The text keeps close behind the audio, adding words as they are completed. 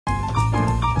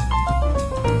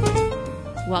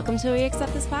Welcome to We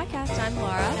Accept This Podcast. I'm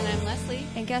Laura. And I'm Leslie.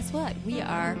 And guess what? We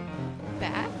are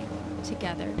Back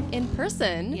together in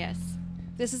person. Yes.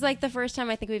 This is like the first time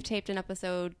I think we've taped an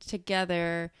episode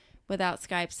together without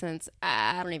Skype since,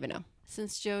 I don't even know.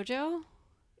 Since JoJo?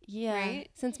 Yeah. Right?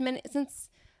 Since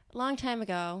a long time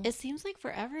ago. It seems like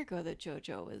forever ago that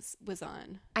JoJo was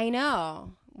on. I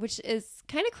know, which is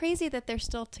kind of crazy that they're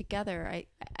still together.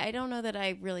 I don't know that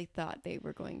I really thought they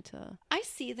were going to. I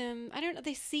see them. I don't know.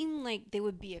 They seem like they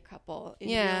would be a couple in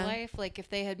Yeah. real life. Like if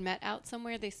they had met out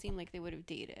somewhere, they seem like they would have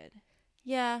dated.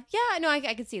 Yeah. Yeah, no,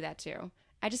 I could see that too.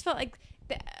 I just felt like,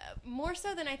 more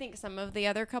so than I think some of the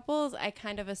other couples, I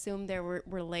kind of assumed there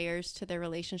were layers to their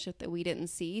relationship that we didn't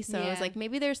see. So I was Yeah. like,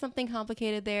 maybe there's something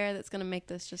complicated there that's going to make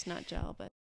this just not gel. But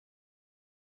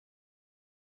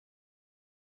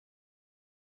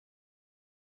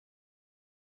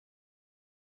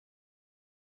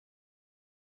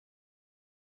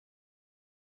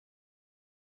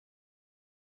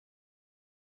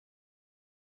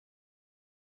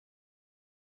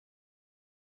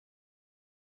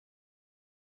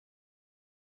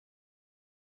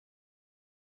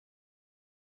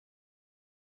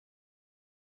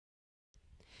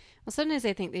Well, sometimes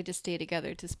I think they just stay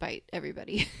together to spite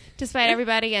everybody. despite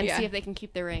everybody and Yeah. see if they can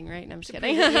keep the ring, right? No, I'm just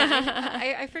kidding.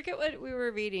 I forget what we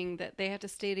were reading, that they have to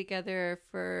stay together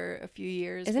for a few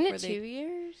years. Isn't before it 2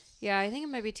 years? Yeah, I think it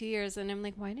might be 2 years. And I'm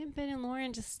like, why didn't Ben and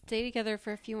Lauren just stay together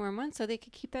for a few more months so they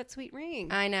could keep that sweet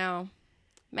ring? I know.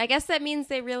 I guess that means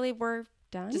they really were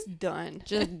done. Just done.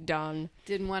 Just done.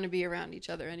 Didn't want to be around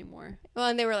each other anymore. Well,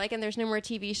 and they were like, and there's no more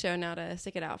TV show now to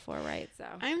stick it out for, right? So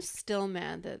I'm still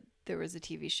mad that there was a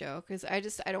TV show because I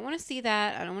don't want to see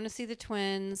that. I don't want to see the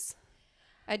twins.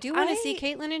 I do want to see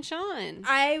Caitlin and Sean.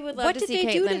 I would love What to did see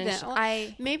they do to Caitlin and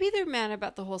them? Maybe they're mad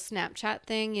about the whole Snapchat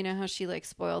thing. You know how she like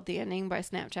spoiled the ending by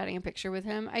Snapchatting a picture with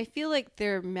him? I feel like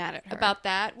they're mad at her. about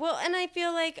that. Well, and I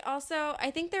feel like also,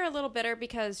 I think they're a little bitter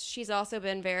because she's also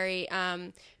been very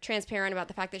transparent about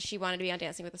the fact that she wanted to be on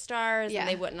Dancing with the Stars Yeah. and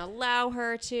they wouldn't allow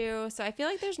her to. So I feel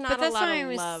like there's not But a that's lot why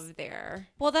of love there.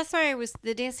 Well, that's why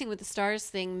the Dancing with the Stars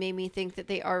thing made me think that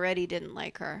they already didn't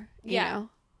like her. You Yeah. know?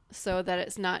 So that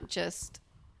it's not just...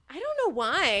 I don't know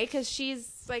why, because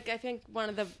she's like, I think one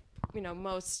of the,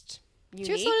 most unique.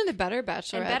 She was one of the better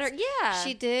bachelorettes. and better. Yeah.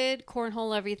 She did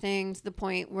cornhole everything to the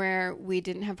point where we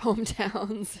didn't have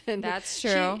hometowns. And That's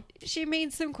true. She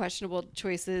made some questionable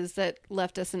choices that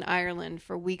left us in Ireland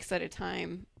for weeks at a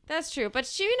time. That's true. But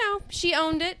she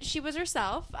owned it. She was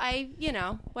herself.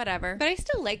 Whatever. But I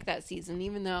still like that season,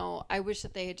 even though I wish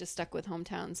that they had just stuck with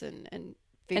hometowns and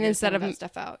figured instead some of that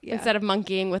stuff out. Yeah. Instead of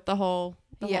monkeying with the whole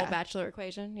Yeah. Bachelor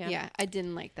equation. Yeah. Yeah, I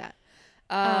didn't like that.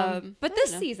 But I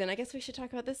this don't know. season, I guess we should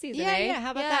talk about this season. Yeah, eh? yeah,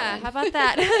 how about that one? How about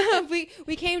that?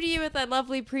 we came to you with a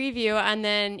lovely preview, and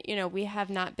then we have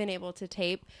not been able to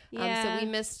tape. Yeah. So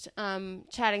we missed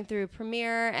chatting through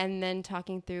premiere and then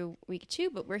talking through week 2.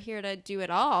 But we're here to do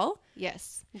it all.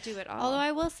 Yes. Do it all. Although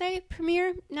I will say,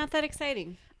 premiere, not that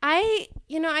exciting. I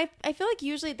feel like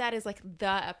usually that is like the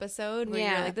episode where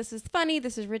Yeah. you're like, this is funny,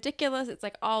 this is ridiculous, it's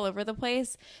like all over the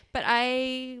place. But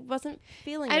I wasn't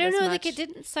feeling it I don't as know, much. like it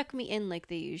didn't suck me in like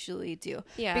they usually do.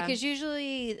 Yeah. Because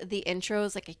usually the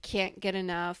intros, like I can't get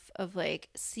enough of like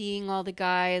seeing all the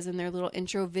guys and their little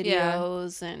intro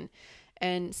videos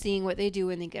and seeing what they do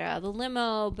when they get out of the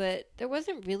limo. But there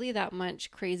wasn't really that much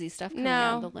crazy stuff coming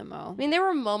out of the limo. I mean, there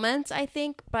were moments, I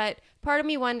think, but part of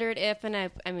me wondered if, and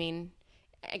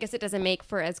I guess it doesn't make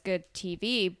for as good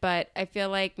TV, but I feel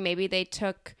like maybe they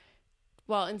took,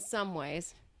 well, in some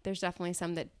ways, there's definitely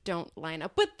some that don't line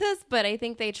up with this, but I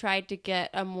think they tried to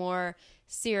get a more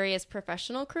serious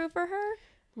professional crew for her.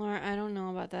 Laura, I don't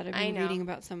know about that. I've been reading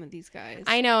about some of these guys.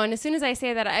 I know, and as soon as I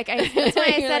say that, that's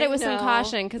why I said it with some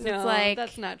caution, because it's like,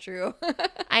 that's not true.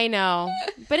 I know,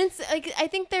 but it's like I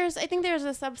think there's a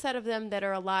subset of them that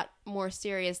are a lot more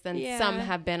serious than some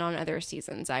have been on other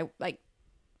seasons.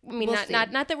 We'll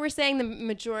not that we're saying the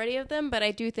majority of them, but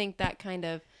I do think that kind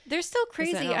of... They're still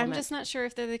crazy. I'm element. just not sure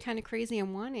if they're the kind of crazy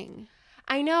I'm wanting.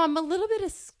 I know. I'm a little bit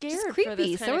scared Just for creepy.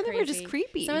 this kind Some of of them are just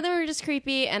creepy. Some of them are just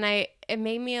creepy, and it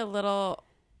made me a little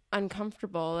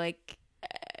uncomfortable. Like,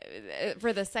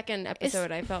 for the second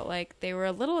episode, I felt like they were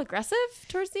a little aggressive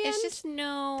towards the end. It's just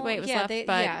the way it was left,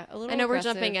 but a little I know aggressive.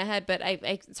 we're jumping ahead, but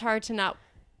it's hard to not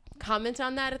comment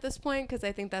on that at this point, because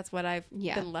I think that's what I've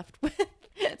been left with.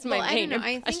 It's my main I don't know. I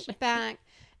impression. think back...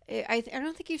 I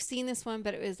don't think you've seen this one,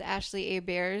 but it was Ashley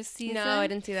Abear's season. No, I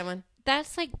didn't see that one.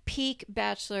 That's like peak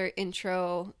Bachelor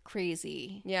intro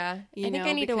crazy. Yeah, You I think know,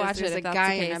 I need to because watch it. There's If a that's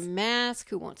guy the in a case. mask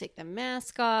who won't take the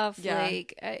mask off. Yeah.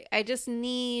 Like I just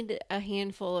need a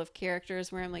handful of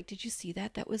characters where I'm like, did you see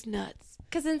that? That was nuts.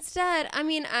 Because instead, I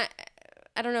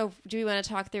I don't know. Do we want to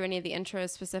talk through any of the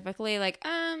intros specifically? Like,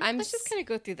 let's just kind of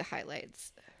go through the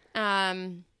highlights.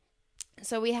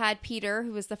 So we had Peter,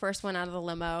 who was the first one out of the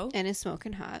limo. And is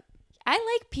smoking hot. I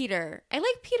like Peter. I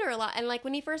like Peter a lot. And like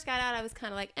when he first got out, I was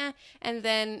kind of like, eh. And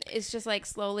then it's just like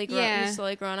slowly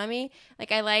grown on me.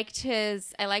 Like I liked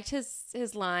his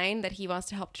line that he wants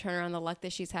to help turn around the luck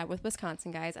that she's had with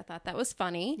Wisconsin guys. I thought that was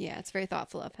funny. Yeah, it's very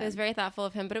thoughtful of him. It was very thoughtful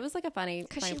of him, but it was like a funny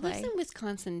Because she play. lives in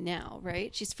Wisconsin now,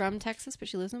 right? She's from Texas, but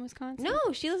she lives in Wisconsin? No,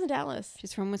 she lives in Dallas.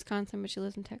 She's from Wisconsin, but she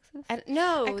lives in Texas?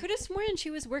 No. I could have sworn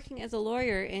she was working as a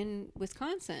lawyer in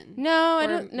Wisconsin. No, I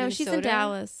don't. No, Minnesota? she's in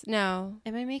Dallas. No.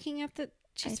 Am I making up that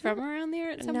she's from around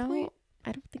there at some point?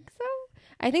 I don't think so.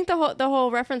 I think the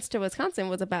whole reference to Wisconsin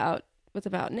was about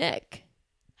Nick.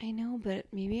 I know, but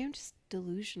maybe I'm just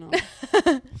delusional.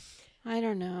 I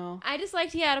don't know. I just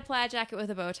liked he had a plaid jacket with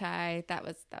a bow tie. That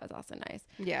was also nice.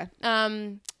 Yeah.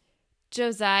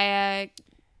 Josiah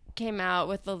came out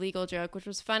with the legal joke, which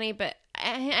was funny, but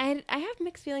I have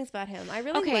mixed feelings about him. I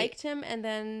really liked him, and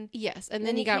then yes, and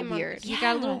then he got weird. He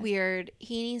got a little weird.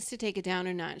 He needs to take it down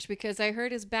a notch because I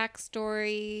heard his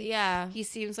backstory. Yeah, he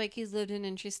seems like he's lived an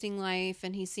interesting life,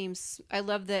 and he seems. I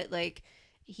love that like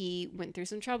he went through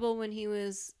some trouble when he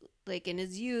was like in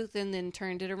his youth, and then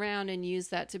turned it around and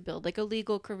used that to build like a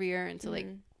legal career and to like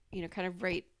kind of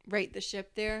right the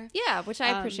ship there. Yeah, which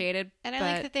I appreciated. And I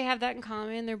like that they have that in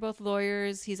common. They're both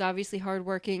lawyers. He's obviously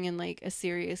hardworking and like a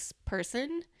serious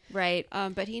person. Right.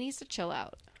 But he needs to chill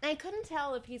out. I couldn't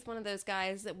tell if he's one of those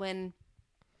guys that when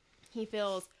he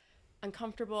feels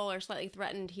uncomfortable or slightly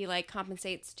threatened, he like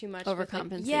compensates too much.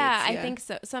 Overcompensates. Yeah, I think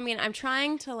so. So I mean, I'm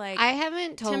trying to like. I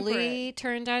haven't totally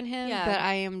turned on him, but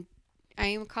I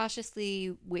am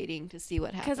cautiously waiting to see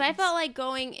what happens. Because I felt like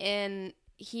going in,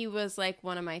 he was like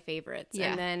one of my favorites,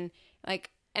 and then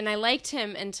like, and I liked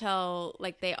him until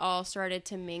like they all started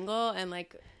to mingle and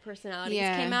like personalities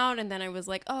came out, and then I was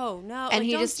like, oh no, and like,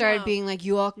 he just started being like,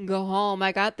 you all can go home.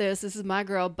 I got this. This is my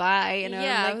girl. Bye. And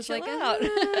I was like, out.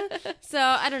 So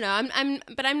I don't know.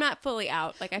 But I'm not fully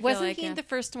out. Like I feel wasn't like he the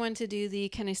first one to do the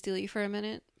 "Can I steal you for a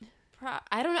minute"?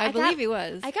 I don't know. I believe he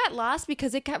was. I got lost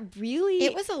because it got really.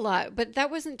 It was a lot, but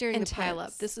that wasn't during intense. the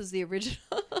pileup. This was the original.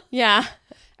 Yeah.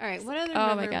 All right. What other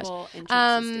memorable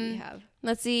entrances do we have?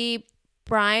 Let's see.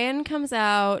 Brian comes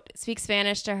out, speaks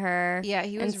Spanish to her. Yeah,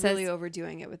 he was really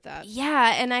overdoing it with that.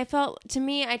 Yeah, and I felt a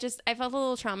little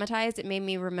traumatized. It made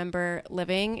me remember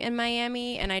living in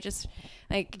Miami, and I just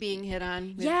like being hit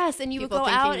on. Yes, and you would go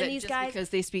out, and these guys, because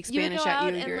they speak Spanish at you,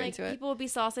 and you're like, into it. People would be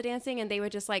salsa dancing, and they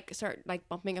would just like start like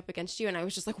bumping up against you, and I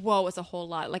was just like, whoa, it's a whole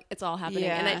lot. Like it's all happening.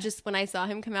 Yeah. And I just when I saw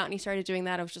him come out and he started doing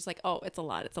that, I was just like, oh, it's a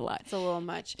lot. It's a lot. It's a little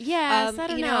much. Yes, I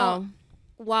don't know.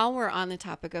 While we're on the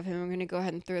topic of him, I'm going to go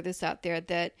ahead and throw this out there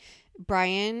that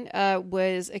Brian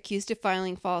was accused of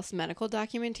filing false medical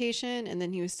documentation, and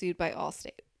then he was sued by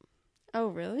Allstate. Oh,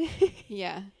 really?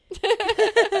 Yeah.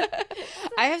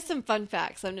 I have some fun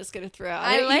facts I'm just going to throw out.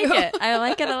 I like it. I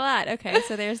like it a lot. Okay,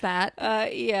 so there's that.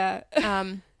 Yeah.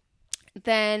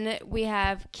 Then we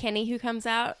have Kenny who comes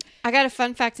out. I got a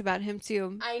fun fact about him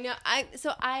too. I know.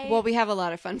 Well, we have a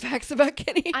lot of fun facts about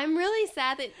Kenny. I'm really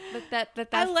sad that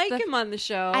I like him on the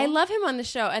show. I love him on the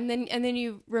show, and then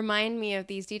you remind me of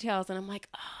these details, and I'm like,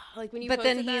 oh, like when you. But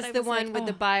then he's the one with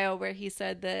the bio where he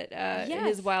said that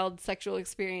his wild sexual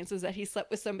experience was that he slept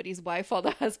with somebody's wife while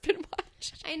the husband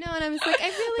watched. I know, and I was like, I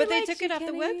really. But they took it off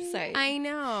the website. I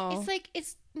know. It's like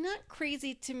it's not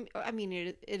crazy to me. I mean,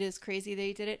 it is crazy that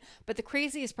he did it, but the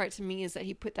craziest part to me is that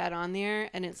he put that on there,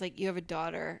 and it's like you have a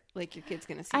daughter, like your kid's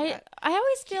gonna see that. I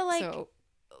always feel like. So,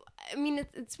 I mean,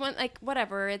 it's one like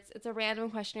whatever. It's a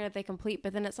random questionnaire that they complete,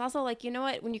 but then it's also like, you know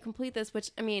what? When you complete this, which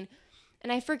I mean,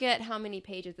 and I forget how many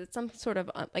pages. It's some sort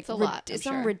of like it's a lot. It's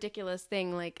some ridiculous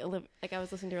thing. Like I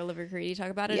was listening to Olivia Caridi talk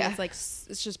about it. Yeah. And it's like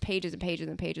it's just pages and pages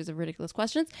and pages of ridiculous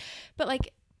questions, but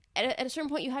like. At a certain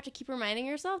point, you have to keep reminding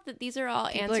yourself that these are all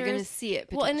answers. People are going to see it.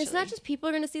 Well, and it's not just people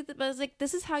are going to see it, but it's like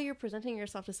this is how you're presenting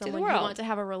yourself to someone you want to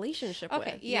have a relationship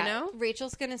with. Yeah. You know?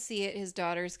 Rachel's going to see it. His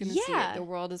daughter's going to see it. The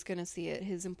world is going to see it.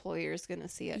 His employer's going to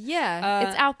see it. Yeah,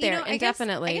 it's out there,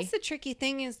 indefinitely. I guess the tricky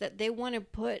thing is that they want to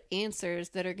put answers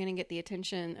that are going to get the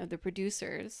attention of the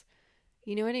producers.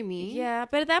 You know what I mean? Yeah,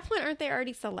 but at that point, aren't they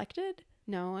already selected?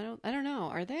 No, I don't know.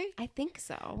 Are they? I think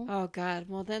so. Oh God.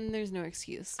 Well, then there's no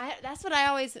excuse. That's what I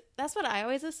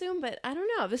always assume, but I don't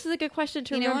know. This is a good question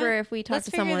to remember if we talk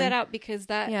to someone. Let's figure that out because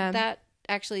that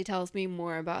actually tells me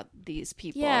more about these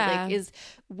people. Yeah. Like,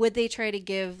 would they try to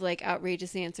give like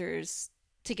outrageous answers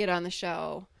to get on the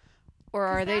show, or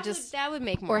are they just that would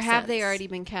make more sense? Or have they already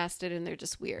been casted and they're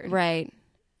just weird? Right.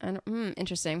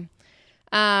 Interesting.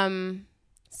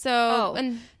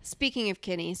 So, Speaking of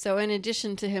Kenny, so in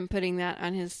addition to him putting that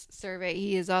on his survey,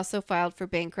 he has also filed for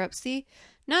bankruptcy.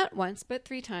 Not once, but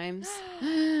 3 times.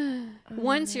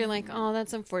 Once you're like, oh,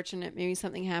 that's unfortunate. Maybe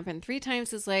something happened. 3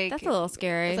 times is like... That's a little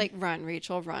scary. It's like, run,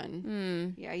 Rachel,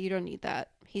 run. Yeah, you don't need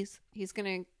that. He's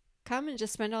going to come and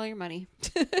just spend all your money.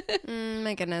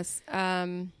 My goodness.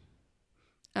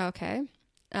 Okay.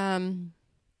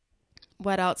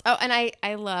 What else? Oh, and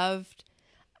I loved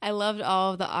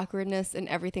all of the awkwardness and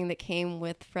everything that came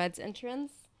with Fred's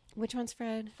entrance. Which one's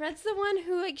Fred? Fred's the one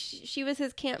who, like, she was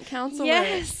his camp counselor.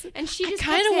 Yes. And she just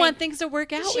kind of want things to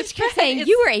work out. She kept saying,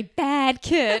 you were a bad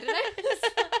kid.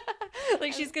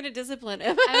 Like, she's going to discipline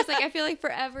him. I was like, I feel like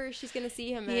forever she's going to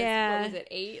see him as, what was it,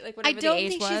 8? Like, whatever the age was. I don't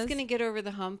think she's going to get over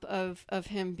the hump of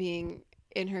him being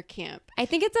in her camp. I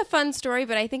think it's a fun story,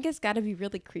 but I think it's got to be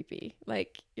really creepy.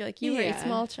 Like, you're like, you were a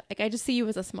small child. Like, I just see you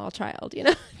as a small child, you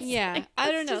know? Yeah. Like,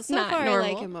 I don't know. So far, normal.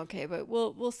 I like him okay, but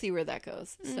we'll see where that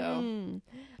goes. So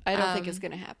I don't think it's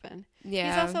going to happen.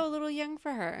 Yeah. He's also a little young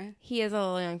for her. He is a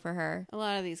little young for her. A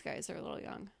lot of these guys are a little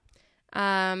young.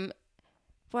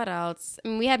 What else? I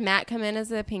mean, we had Matt come in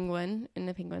as a penguin in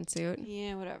a penguin suit.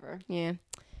 Yeah, whatever. Yeah.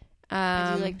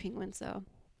 I do like penguins, though.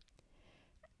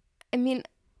 I mean,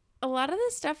 a lot of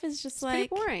this stuff is just pretty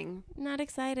boring. Not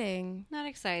exciting. Not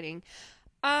exciting.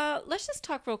 Let's just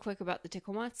talk real quick about the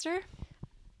Tickle Monster.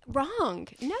 Wrong.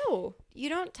 No. You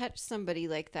don't touch somebody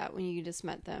like that when you just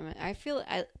met them. I feel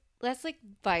that's like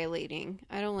violating.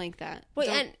 I don't like that.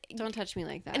 Well, don't touch me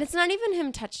like that. And it's not even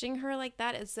him touching her like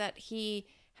that. It's that he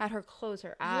had her close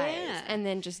her eyes and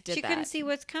then just did that. She couldn't see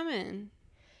what's coming.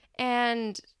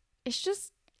 And it's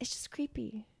just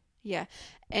creepy. Yeah.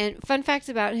 And fun fact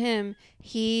about him,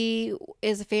 he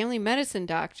is a family medicine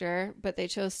doctor, but they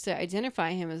chose to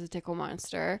identify him as a Tickle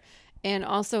Monster. And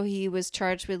also he was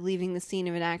charged with leaving the scene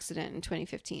of an accident in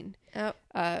 2015. Oh.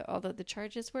 Although the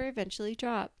charges were eventually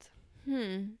dropped.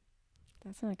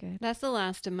 That's not good. That's the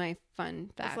last of my fun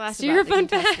facts. That's the last of your fun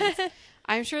facts.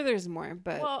 I'm sure there's more,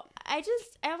 but... Well, I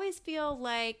always feel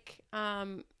like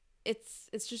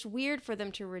it's just weird for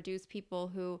them to reduce people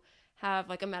who have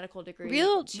like a medical degree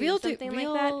to something like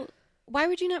that. Why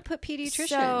would you not put pediatrician?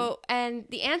 So, and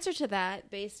the answer to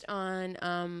that, based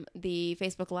on the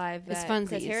Facebook Live that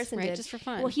Chris Harrison did, just for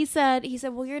fun. Well, he said,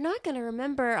 well, you're not going to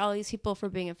remember all these people for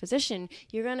being a physician.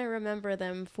 You're going to remember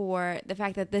them for the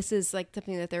fact that this is like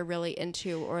something that they're really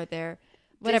into, or they're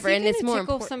whatever. Is he and it's more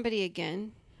tickle important. Somebody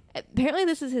again. Apparently,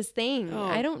 this is his thing. Oh,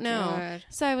 I don't know. God.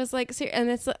 So I was like, and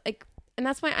it's like, and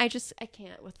that's why I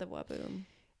can't with the Waboom.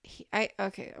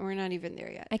 Okay, we're not even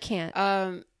there yet. I can't.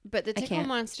 But the Tickle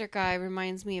Monster guy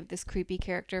reminds me of this creepy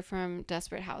character from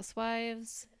Desperate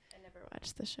Housewives. I never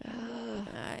watched the show.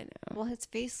 I know. Well, his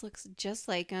face looks just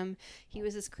like him. He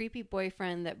was this creepy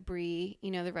boyfriend that Bree,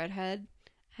 the redhead,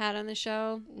 had on the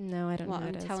show. No, I don't know.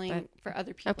 I'm telling for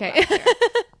other people. Okay. Out there.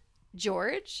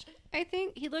 George, I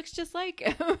think he looks just like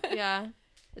him. Yeah.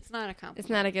 It's not a compliment. It's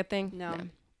not a good thing. No.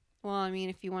 Well, I mean,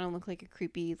 if you want to look like a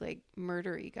creepy, like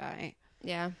murdery guy.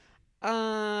 Yeah.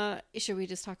 Should we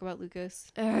just talk about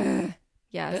Lucas?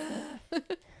 Yes.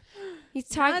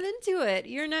 He's not into it.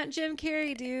 You're not Jim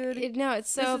Carrey, dude. No,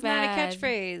 it's so this bad. Not a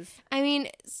catchphrase. I mean,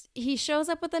 he shows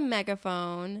up with a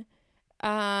megaphone.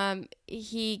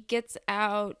 He gets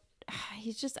out.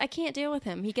 I can't deal with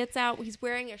him. He gets out. He's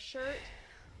wearing a shirt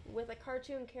with a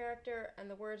cartoon character and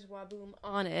the words Waboom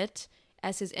on it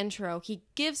as his intro. He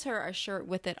gives her a shirt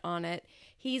with it on it.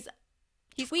 He's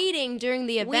tweeting during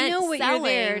the event. We know what you're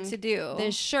there to do.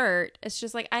 This shirt. It's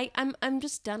just like I'm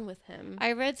just done with him.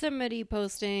 I read somebody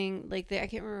posting I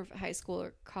can't remember if high school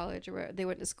or college or where they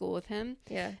went to school with him.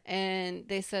 Yeah. And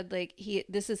they said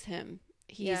this is him.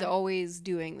 He's always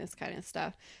doing this kind of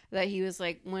stuff. That he was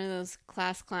like one of those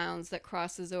class clowns that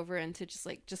crosses over into just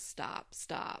stop.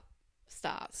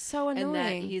 So annoying. And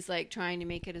that he's like trying to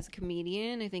make it as a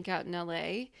comedian, I think out in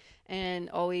LA, and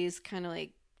always kind of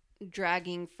like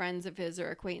dragging friends of his or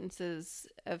acquaintances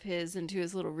of his into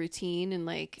his little routine, and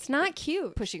like it's not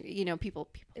cute. Pushing, people.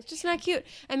 It's just not cute.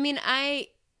 I mean,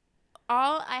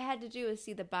 all I had to do was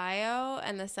see the bio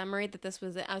and the summary that this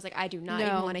was it. I was like, I do not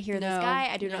even want to hear this guy.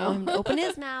 I do not want him to open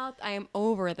his mouth. I am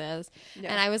over this. No.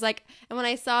 And I was like, and when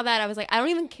I saw that, I was like, I don't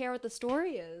even care what the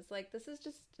story is. Like, this is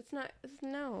just,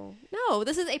 no,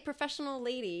 this is a professional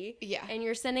lady. Yeah. And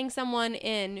you're sending someone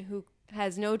in who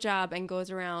has no job and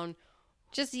goes around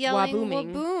just yelling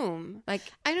Wabooming. Like,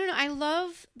 I don't know. I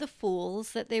love the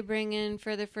fools that they bring in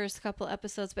for the first couple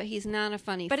episodes, but he's not a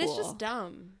funny fool. But it's just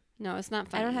dumb. No, it's not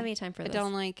funny. I don't have any time for this. I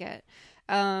don't like it.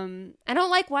 I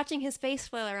don't like watching his face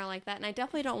flail around like that, and I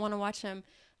definitely don't want to watch him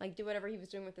like do whatever he was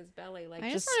doing with his belly. Like,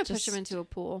 I just want to push him into a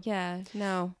pool. Yeah,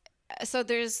 no. So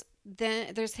there's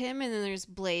then there's him and then there's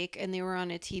Blake, and they were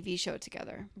on a TV show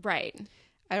together. Right.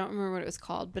 I don't remember what it was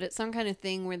called, but it's some kind of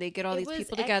thing where they get all It these was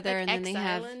people together, like and then they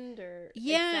have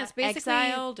it's basically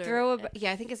exiled or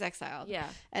I think it's Exiled. yeah.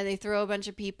 And they throw a bunch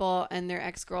of people and their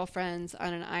ex-girlfriends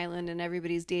on an island, and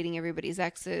everybody's dating everybody's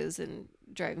exes and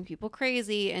driving people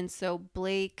crazy. And so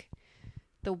Blake,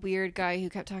 the weird guy who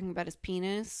kept talking about his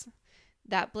penis,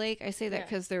 that Blake, I say that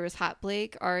because there was Hot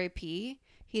Blake, R.I.P.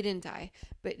 He didn't die,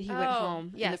 but he went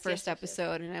home in the first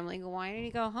episode. And I'm like, why did he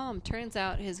go home? Turns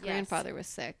out his grandfather was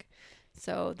sick.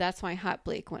 So that's why Hot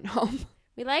Blake went home.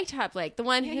 We liked Hot Blake, the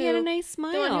one who he had a nice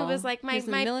smile. The one who was like my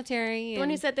military. The one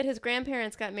who said that his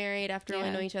grandparents got married after only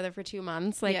knowing each other for 2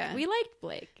 months. Like we liked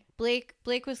Blake.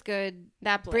 Blake was good.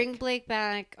 That Blake. Bring Blake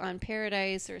back on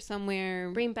Paradise or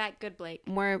somewhere. Bring back good Blake.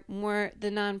 More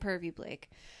the non-pervy Blake.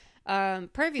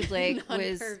 Pervy Blake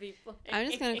was. Blake. I'm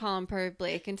just gonna call him Pervy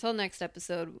Blake until next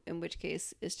episode, in which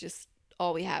case it's just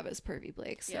all we have is Pervy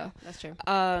Blake. So yeah, that's true.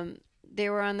 They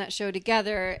were on that show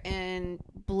together, and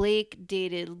Blake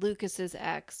dated Lucas's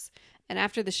ex. And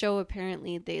after the show,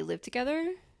 apparently they lived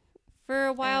together for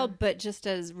a while, but just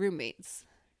as roommates.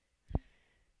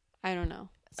 I don't know.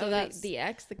 So that's the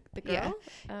ex, the girl.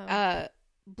 Yeah.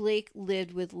 Blake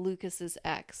lived with Lucas's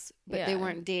ex, but they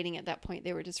weren't dating at that point.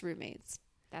 They were just roommates.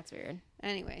 That's weird.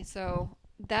 Anyway, so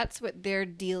that's what their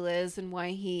deal is and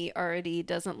why he already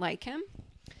doesn't like him.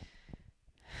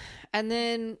 And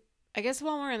then, I guess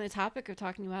while we're on the topic of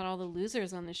talking about all the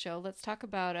losers on the show, let's talk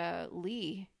about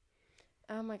Lee.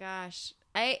 Oh my gosh.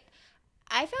 I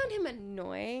found him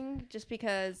annoying just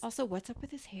because... Also, what's up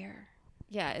with his hair?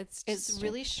 Yeah, it's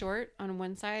really short on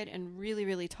one side and really,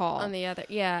 really tall on the other.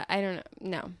 Yeah, I don't know.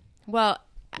 No. Well,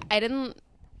 I don't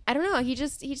know. He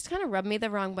just kind of rubbed me the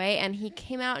wrong way, and he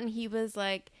came out and he was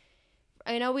like,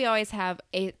 I know we always have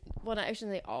I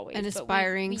shouldn't say always, an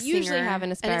aspiring we singer. usually have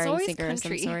an aspiring singer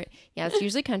country. of some sort. Yeah, it's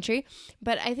usually country,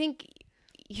 but I think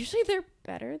usually they're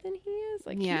better than he is.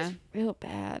 Like, he's real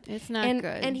bad. It's not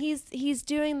good. And he's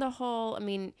doing the whole, I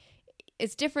mean,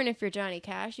 it's different if you're Johnny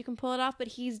Cash, you can pull it off, but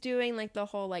he's doing like the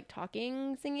whole like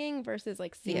talking singing versus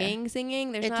like singing.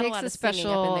 There's not a lot of singing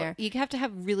up in there. You have to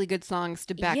have really good songs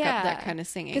to back up that kind of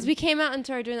singing. Because we came out and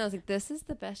started doing that. I was like, this is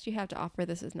the best you have to offer.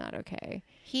 This is not okay.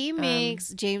 He makes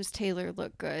James Taylor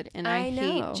look good, and I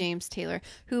hate James Taylor,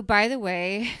 who, by the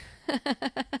way,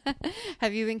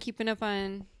 have you been keeping up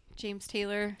on James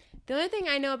Taylor? The only thing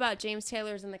I know about James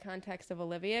Taylor is in the context of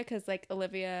Olivia, because like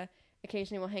Olivia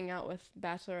occasionally will hang out with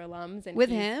Bachelor alums, and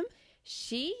with him,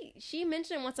 she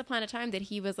mentioned once upon a time that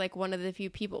he was like one of the few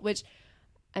people. Which,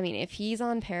 I mean, if he's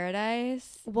on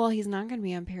Paradise, well, he's not going to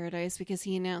be on Paradise because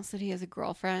he announced that he has a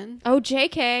girlfriend. Oh,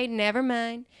 JK, never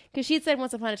mind. Because she'd said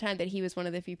once upon a time that he was one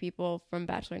of the few people from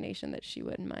Bachelor Nation that she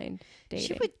wouldn't mind dating.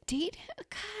 She would date him?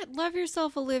 God, love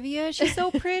yourself, Olivia. She's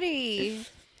so pretty.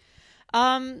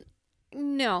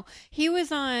 No, he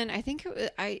was on, I think it was,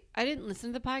 I didn't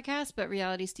listen to the podcast, but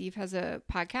Reality Steve has a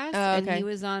podcast and he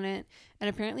was on it, and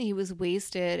apparently he was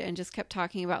wasted and just kept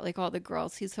talking about like all the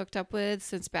girls he's hooked up with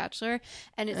since Bachelor.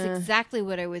 And it's exactly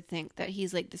what I would think, that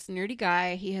he's like this nerdy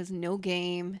guy. He has no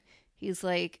game. He's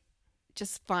like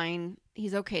just fine.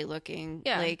 He's okay looking.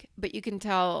 Yeah. Like, but you can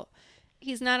tell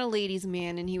he's not a ladies'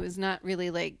 man, and he was not really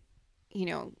like, you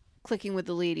know, clicking with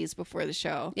the ladies before the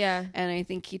show. Yeah. And I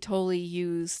think he totally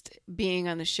used being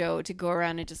on the show to go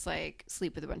around and just like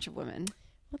sleep with a bunch of women.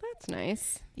 Well, that's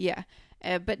nice. Yeah.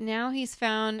 But now he's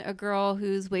found a girl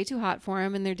who's way too hot for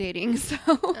him, and they're dating. So.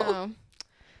 Oh.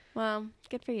 Well,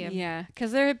 good for you. Yeah.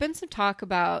 Because there had been some talk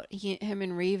about him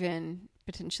and Raven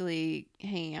potentially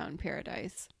hanging out in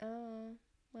Paradise. Oh.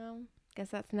 Well, guess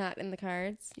that's not in the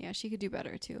cards. Yeah, she could do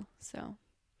better too. So.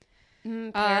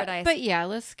 Paradise. But yeah,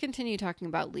 let's continue talking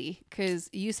about Lee, because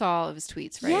you saw all of his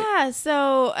tweets, right? Yeah.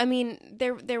 So I mean,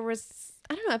 there was,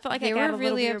 I don't know, I felt like they I got were a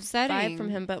really little upsetting vibe from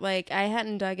him, but like I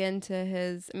hadn't dug into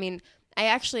his. I mean,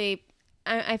 I feel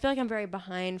like I'm very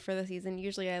behind for the season.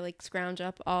 Usually I like scrounge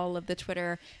up all of the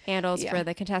Twitter handles for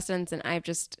the contestants, and I've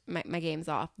just my game's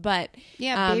off. But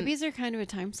yeah, babies are kind of a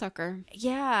time sucker.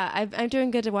 Yeah, I'm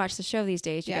doing good to watch the show these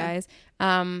days, you guys.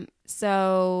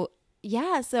 So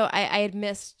I had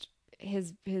missed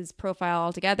his profile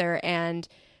altogether and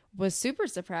was super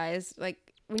surprised.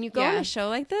 Like, when you go on a show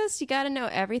like this, you got to know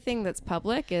everything that's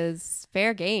public is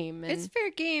fair game. And it's fair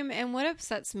game. And what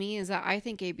upsets me is that I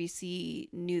think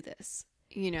ABC knew this.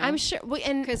 You know, I'm sure,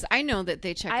 and because I know that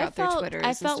they check out their Twitters.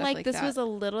 I felt and stuff like this that. was a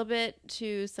little bit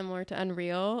too similar to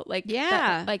Unreal. Like,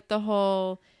 yeah, like the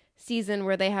whole season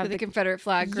where they have the Confederate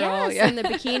flag girl, and the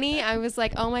bikini. I was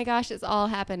like, oh my gosh, it's all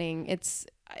happening. It's.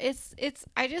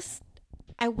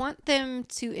 I want them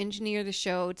to engineer the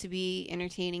show to be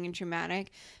entertaining and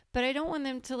dramatic, But I don't want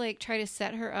them to like try to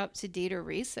set her up to date a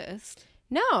racist.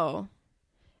 No.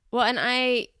 Well, and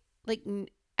I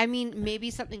mean,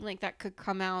 maybe something like that could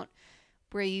come out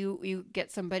where you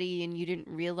get somebody and you didn't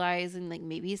realize, and like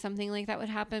maybe something like that would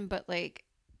happen. But like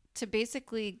to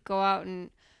basically go out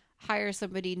and hire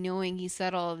somebody knowing he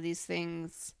said all of these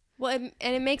things. Well, and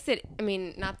it makes it. I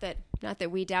mean, not that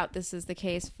we doubt this is the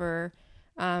case for.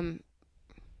 I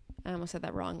almost said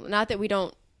that wrong. Not that we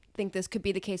don't think this could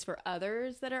be the case for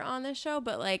others that are on this show,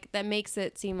 but like that makes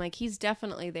it seem like he's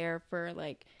definitely there for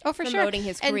like promoting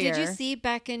his career. And did you see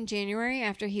back in January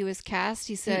after he was cast,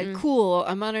 he said, "Cool,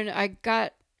 I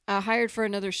got hired for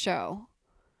another show."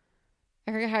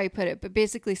 I forget how he put it, but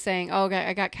basically saying, "Oh,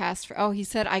 I got cast for." Oh, he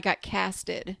said, "I got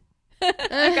casted."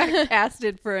 I got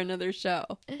casted for another show.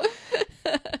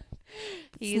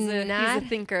 He's a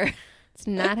thinker. It's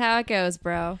not how it goes,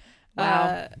 bro.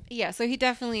 Wow. Yeah, so he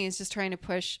definitely is just trying to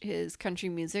push his country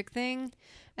music thing,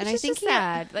 and I think just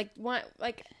sad.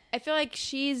 I feel like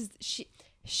she's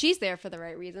there for the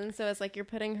right reasons. So it's like you're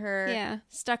putting her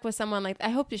stuck with someone like. I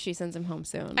hope that she sends him home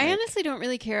soon. I honestly don't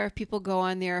really care if people go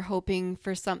on there hoping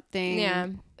for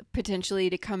something potentially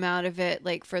to come out of it,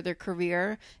 like for their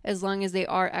career, as long as they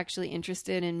are actually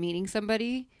interested in meeting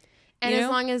somebody, and as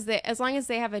long as they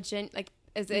have a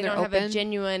have a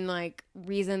genuine like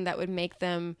reason that would make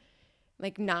them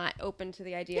like not open to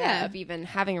the idea of even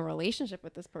having a relationship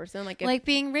with this person, like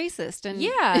being racist. And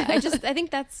I think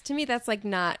that's, to me, that's like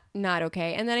not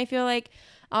okay. And then I feel like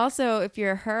also if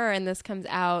you're her and this comes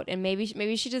out and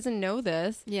maybe she doesn't know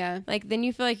this, like then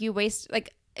you feel like you waste,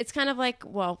 like it's kind of like,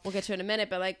 well, we'll get to it in a minute,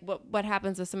 but like what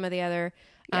happens with some of the other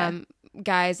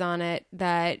guys on it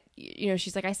that, you know,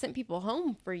 she's like, I sent people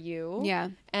home for you. Yeah.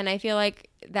 And I feel like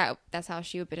that's how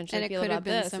she would potentially feel about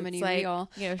this. Somebody it's like, real.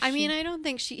 You know, I mean, I don't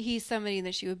think he's somebody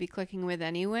that she would be clicking with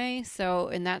anyway. So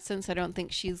in that sense, I don't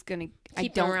think she's going to, I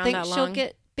don't think she'll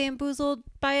get bamboozled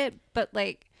by it. But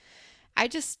like, I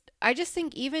just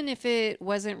think even if it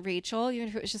wasn't Rachel, even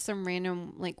if it was just some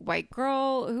random like white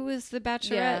girl who was the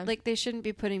Bachelorette, like they shouldn't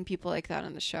be putting people like that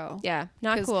on the show. Yeah,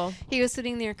 not cool. He was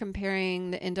sitting there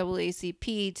comparing the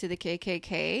NAACP to the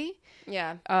KKK.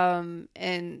 Yeah.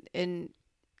 And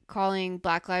calling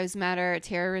Black Lives Matter a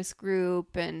terrorist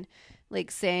group, and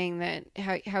like saying that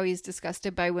how he's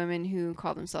disgusted by women who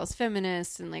call themselves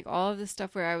feminists, and like all of this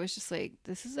stuff where I was just like,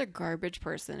 this is a garbage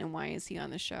person, and why is he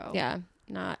on the show? Yeah,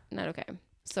 not okay.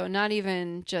 So not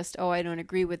even just, oh, I don't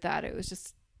agree with that. It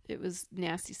was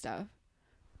nasty stuff.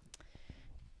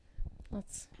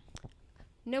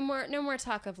 No more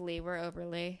talk of Lee. We're over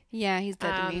Lee. Yeah, he's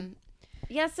dead to me.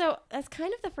 Yeah, so that's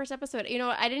kind of the first episode. You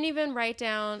know, I didn't even write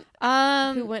down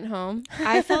who went home.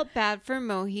 I felt bad for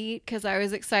Mohit because I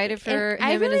was excited for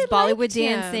him and his Bollywood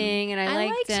dancing, and I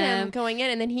liked him going in,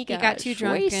 and then he got too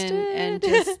drunk and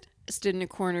just stood in a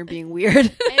corner being weird.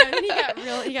 And he got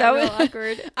real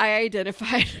awkward. I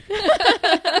identified.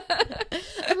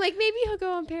 I'm like, maybe he'll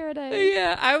go on Paradise.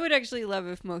 Yeah, I would actually love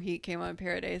if Mohit came on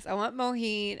Paradise. I want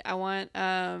Mohit. I want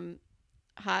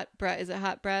Hot Brett. Is it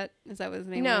Hot Brett? Is that what his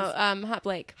name was? No, Hot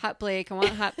Blake. Hot Blake. I want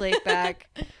Hot Blake back.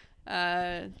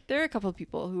 There are a couple of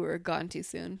people who were gone too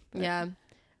soon. But. Yeah.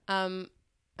 I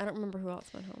don't remember who else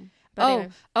went home.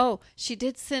 But anyway. She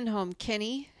did send home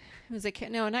Kenny. Was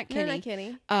it no, not Kenny. No, not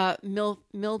Kenny.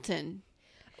 Milton.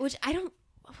 Which I don't.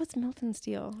 What's Milton's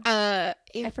deal? I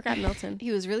forgot Milton.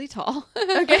 He was really tall.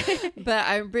 Okay. But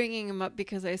I'm bringing him up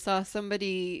because I saw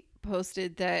somebody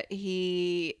posted that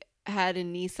he had a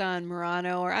Nissan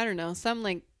Murano, or I don't know, some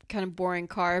like kind of boring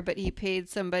car, but he paid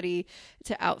somebody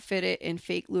to outfit it in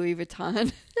fake Louis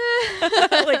Vuitton,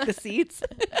 like the seats.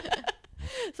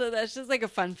 So that's just like a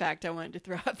fun fact I wanted to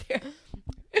throw out there.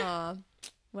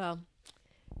 Well,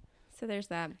 so there's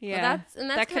that. Yeah, well,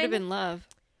 that could have been love.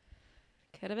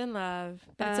 Could have been love,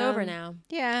 but it's over now.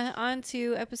 Yeah, on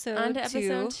to episode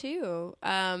 2.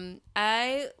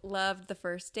 I loved the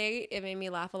first date. It made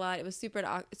me laugh a lot. It was super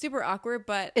awkward,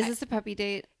 but is this a puppy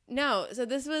date? No. So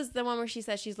this was the one where she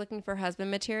said she's looking for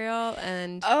husband material,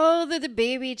 and the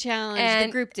baby challenge,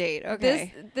 the group date.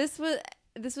 Okay, this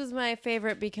was my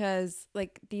favorite because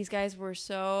like these guys were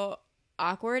so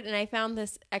awkward, and I found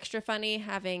this extra funny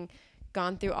having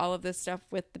gone through all of this stuff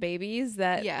with the babies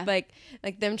that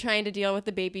like them trying to deal with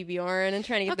the baby Bjorn and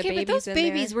trying to get the babies but those in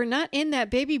babies there. Were not in that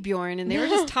baby Bjorn, and they were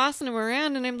just tossing them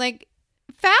around, and I'm like,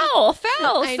 foul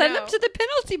send them to the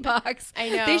penalty box. I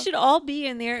know they should all be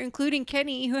in there, including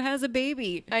Kenny, who has a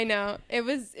baby. I know it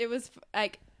was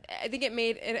like I think it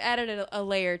added a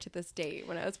layer to this date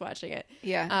when I was watching it.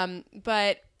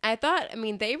 But I thought, I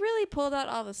mean, they really pulled out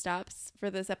all the stops for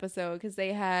this episode because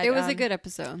they had it was a good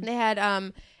episode. They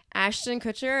had Ashton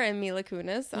Kutcher and Mila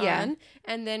Kunis on. Yeah.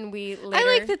 And then we later...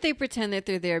 I like that they pretend that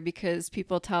they're there because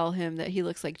people tell him that he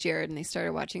looks like Jared and they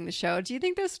started watching the show. Do you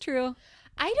think that's true?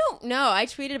 I don't know. I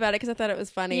tweeted about it because I thought it was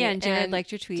funny. Yeah, and Jared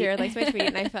liked your tweet. Jared likes my tweet,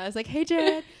 and I was like, "Hey,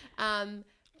 Jared."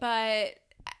 But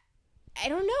I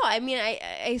don't know. I mean,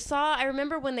 I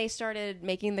remember when they started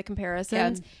making the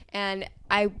comparisons, and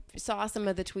I saw some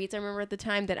of the tweets. I remember at the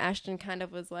time that Ashton kind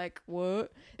of was like,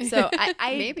 "What?" So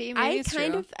I maybe I it's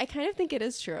kind true. I kind of think it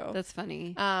is true. That's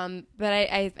funny. But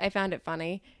I found it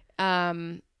funny.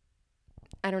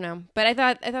 I don't know, but I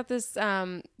thought this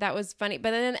that was funny. But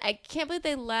then I can't believe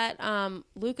they let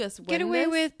Lucas win Get away this,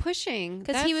 with pushing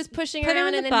because he was pushing put him around,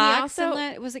 in and the then he box.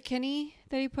 also Was it Kenny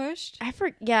that he pushed? I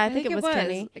think it was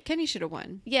Kenny. Kenny should have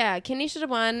won. Yeah, Kenny should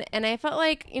have won, and I felt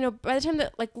like, you know, by the time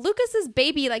that like Lucas's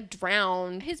baby like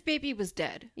drowned, His baby was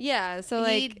dead. yeah, so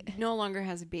like he no longer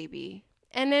has a baby.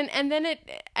 and then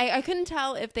I couldn't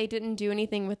tell if they didn't do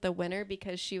anything with the winner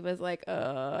because she was like,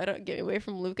 I don't get away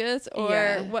from Lucas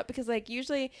or what, because like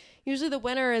usually the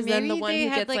winner is then the one who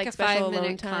gets like a special 5-minute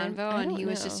alone time. convo, and he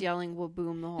was just yelling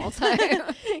 "Waboom" the whole time.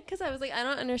 Because I was like, I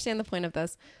don't understand the point of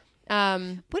this.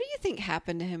 What do you think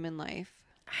happened to him in life?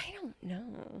 I don't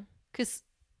know. Because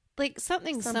like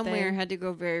something somewhere had to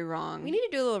go very wrong. We need to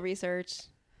do a little research.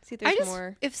 See if there's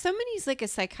more. If somebody's like a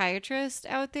psychiatrist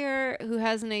out there who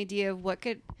has an idea of what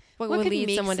What would could lead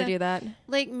make someone to do that?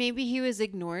 like maybe he was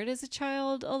ignored as a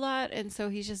child a lot, and so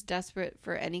he's just desperate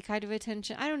for any kind of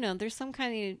attention. I don't know. There's some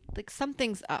kind of like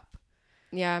something's up.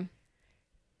 Yeah.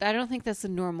 I don't think that's a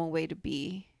normal way to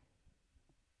be.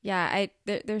 Yeah,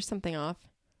 there's something off.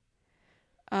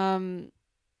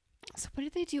 So what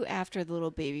did they do after the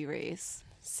little baby race?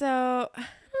 So I don't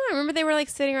know, I remember they were like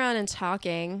sitting around and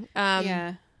talking.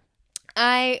 Yeah.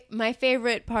 My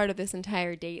favorite part of this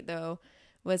entire date though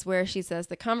was where she says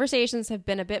the conversations have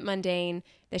been a bit mundane,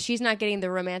 that she's not getting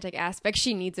the romantic aspect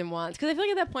she needs and wants. Because I feel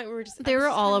like at that point they were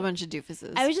all a bunch of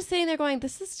doofuses. I was just sitting there going,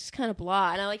 this is just kind of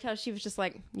blah. And I like how she was just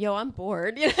like, yo, I'm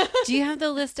bored. You know? Do you have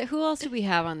the list? Who else do we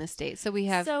have on this date? So we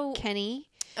have Kenny.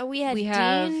 We have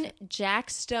Dean, Jack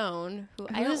Stone, who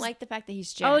I don't like the fact that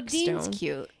he's Jack Stone. Oh, Dean's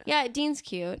cute. Yeah, Dean's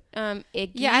cute.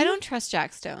 Iggy. Yeah, I don't trust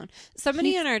Jack Stone.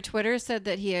 Somebody on our Twitter said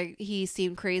that he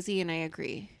seemed crazy, and I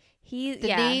agree. He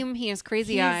has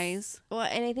crazy eyes. Well,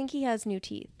 and I think he has new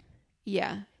teeth.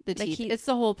 Yeah, the teeth. It's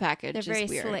the whole package. They're very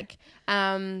weird. slick.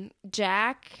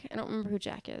 Jack, I don't remember who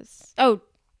Jack is. Oh,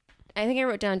 I think I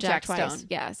wrote down Jack twice. Stone.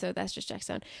 Yeah, so that's just Jack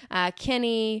Stone.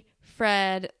 Kenny,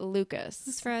 Fred, Lucas.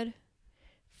 Who's Fred?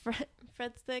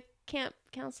 Fred's the camp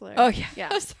counselor. Oh yeah, yeah.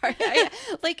 I'm sorry.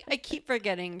 I keep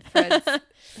forgetting Fred's.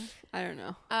 I don't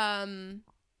know.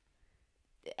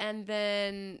 And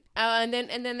then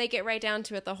they get right down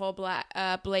to it. The whole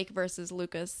Blake versus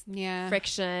Lucas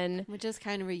friction, which is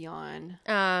kind of a yawn.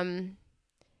 And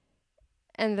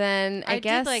then I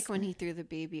guess did like when he threw the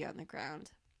baby on the ground.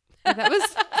 That was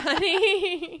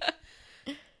funny.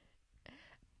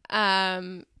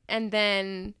 And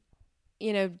then,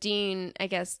 you know, Dean, I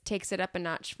guess, takes it up a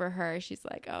notch for her. She's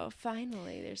like, "Oh,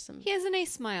 finally, there's some." He has a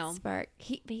nice smile. Spark.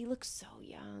 But he looks so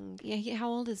young. Yeah. How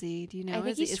old is he? Do you know? I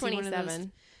think he's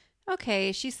 27.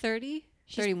 Okay, she's 30.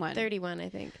 31. 31, I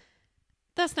think.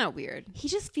 That's not weird. He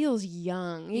just feels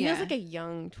young. He feels like a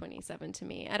young 27 to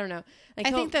me. I don't know. Like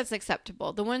I think that's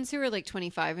acceptable. The ones who are like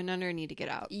 25 and under need to get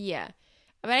out. Yeah.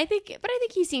 But I think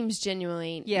he seems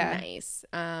genuinely nice.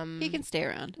 He can stay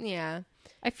around. Yeah.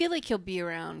 I feel like he'll be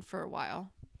around for a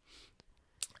while.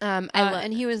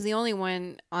 And he was the only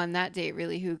one on that date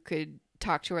really who could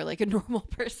talk to her like a normal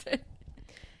person.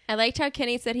 I liked how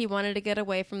Kenny said he wanted to get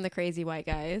away from the crazy white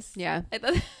guys. Yeah. I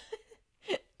thought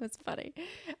it was funny.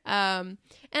 And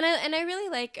I really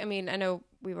like, I mean, I know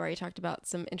we've already talked about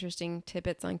some interesting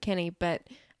tidbits on Kenny, but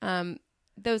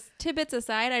those tidbits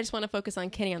aside, I just want to focus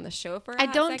on Kenny on the show for a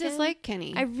hot second. Dislike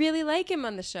Kenny. I really like him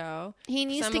on the show. He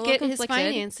needs to get his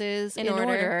finances in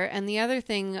order. And the other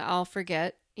thing I'll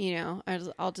forget, you know,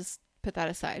 I'll just put that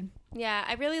aside. Yeah,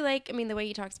 I really like, I mean, the way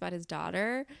he talks about his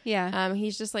daughter. Yeah.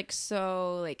 He's just like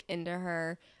so like into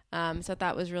her. So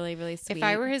that was really, really sweet. If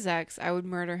I were his ex, I would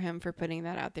murder him for putting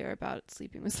that out there about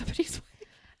sleeping with somebody's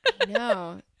wife. I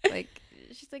know. Like,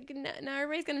 she's like, now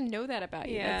everybody's going to know that about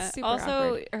you. Yeah. That's super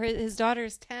also, awkward. his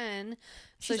daughter's 10.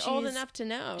 So she's old enough to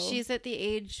know. She's at the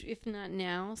age, if not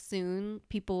now, soon,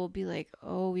 people will be like,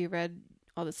 oh, we read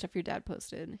all the stuff your dad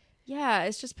posted. Yeah,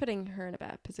 it's just putting her in a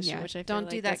bad position, which I feel don't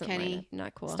like do that, Kenny.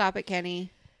 Not cool. Stop it,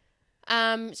 Kenny.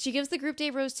 She gives the group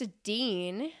date rose to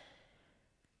Dean.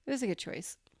 It was a good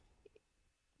choice.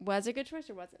 Was it a good choice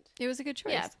or wasn't? It was a good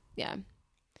choice. Yeah.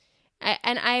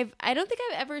 I don't think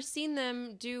I've ever seen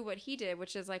them do what he did,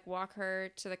 which is like walk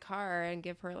her to the car and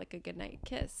give her like a goodnight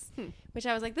kiss. Which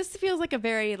I was like, this feels like a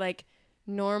very like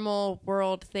normal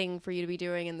world thing for you to be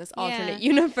doing in this alternate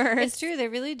universe. It's true. They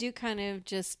really do kind of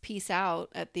just peace out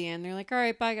at the end. They're like, all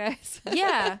right, bye guys.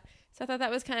 Yeah. So I thought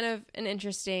that was kind of an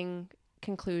interesting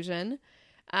conclusion.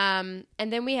 And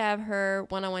then we have her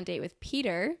one-on-one date with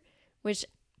Peter, which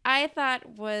I thought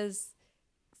was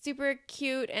super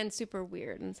cute and super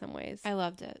weird in some ways. I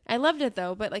loved it. I loved it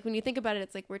though, but like when you think about it,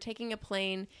 it's like we're taking a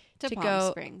plane to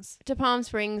go to Palm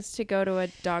Springs to go to a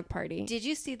dog party. Did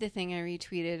you see the thing I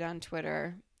retweeted on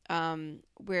Twitter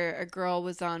where a girl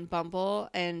was on Bumble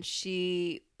and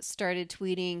she started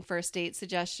tweeting first date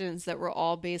suggestions that were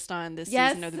all based on this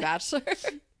season of The Bachelor?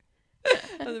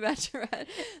 Of The Bachelorette.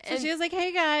 So she was like,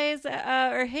 "Hey guys,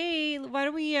 or hey, why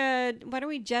don't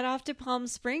we jet off to Palm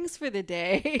Springs for the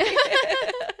day?"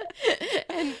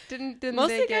 And didn't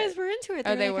most of the guys were into it.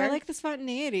 They were? I like the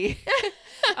spontaneity.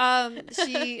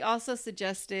 She also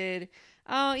suggested,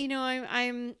 "Oh, you know,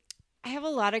 I have a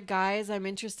lot of guys I'm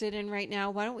interested in right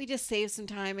now. Why don't we just save some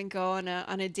time and go on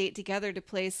a date together to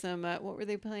play some what were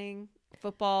they playing?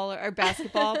 Football or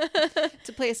basketball?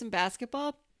 To play some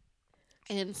basketball."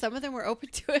 And some of them were open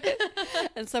to it.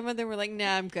 And some of them were like,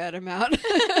 nah, I'm good. I'm out.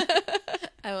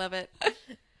 I love it.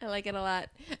 I like it a lot.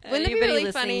 Wouldn't it be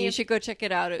really funny? You should go check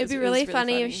it out. It'd be really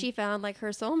funny if she found like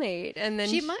her soulmate. And then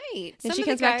she might. And she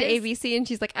comes back to ABC and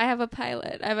she's like, I have a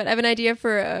pilot. I have an idea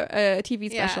for a TV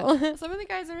special. Yeah. Some of the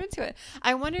guys are into it.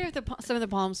 I wonder if some of the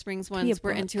Palm Springs ones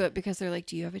were into it because they're like,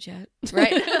 do you have a jet?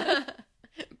 Right.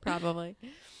 Probably.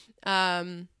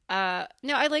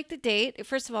 No, I like the date.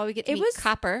 First of all, we get to meet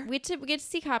Copper. We get to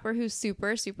see Copper, who's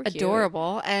super, super cute.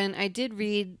 Adorable. And I did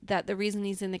read that the reason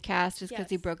he's in the cast is because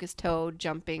he broke his toe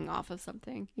jumping off of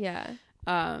something. Yeah.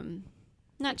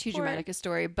 Not too dramatic a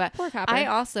story, but poor Copper. I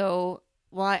also...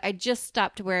 Well, I just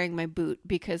stopped wearing my boot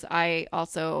because I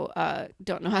also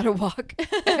don't know how to walk.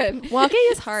 Walking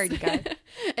is hard, you guys.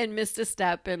 And missed a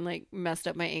step and like messed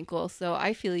up my ankle. So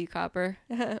I feel you, Copper.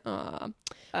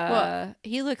 Well,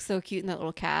 he looks so cute in that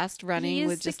little cast running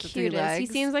with just the 3 legs. He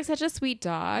seems like such a sweet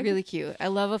dog. Really cute. I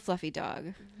love a fluffy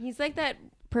dog. He's like that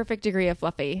perfect degree of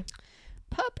fluffy.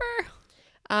 Pupper.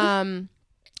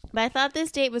 But I thought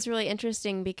this date was really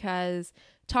interesting because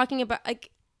talking about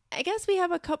like, I guess we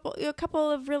have a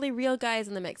couple of really real guys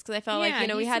in the mix because I felt like, you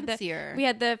know, we had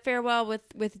the farewell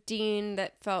with Dean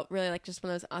that felt really like just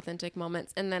one of those authentic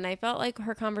moments. And then I felt like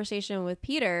her conversation with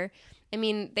Peter, I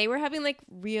mean, they were having like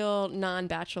real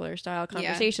non-Bachelor style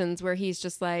conversations where he's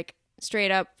just like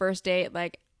straight up first date,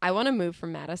 like, I want to move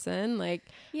from Madison. Like,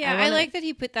 yeah, I like that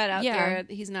he put that out there.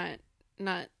 He's not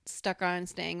stuck on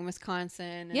staying in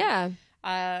Wisconsin. And,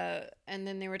 and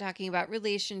then they were talking about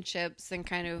relationships and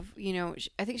kind of, you know,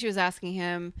 I think she was asking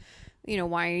him, you know,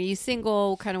 why are you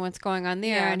single? Kind of what's going on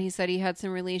there. And he said he had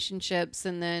some relationships.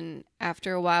 And then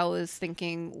after a while was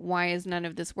thinking, why is none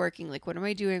of this working? Like, what am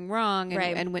I doing wrong?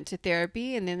 And went to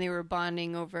therapy. And then they were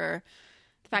bonding over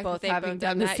the fact both that they having both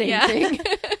done the same thing.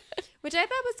 Which I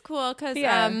thought was cool because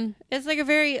it's like a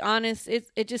very honest,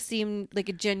 it just seemed like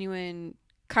a genuine,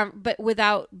 but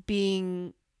without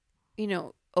being, you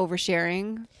know,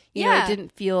 oversharing. You know, it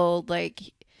didn't feel like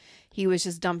he was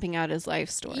just dumping out his life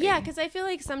story. Yeah, because I feel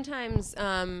like sometimes,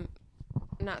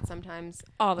 not sometimes,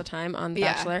 all the time on The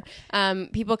Bachelor,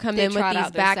 people come in with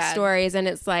these backstories and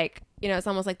it's like, you know, it's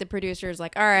almost like the producer's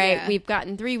like, all right, we've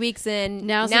gotten 3 weeks in.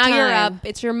 Now you're up.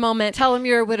 It's your moment. Tell him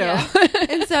you're a widow.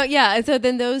 Yeah. And so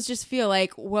then those just feel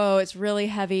like, whoa, it's really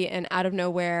heavy and out of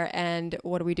nowhere. And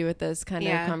what do we do with this kind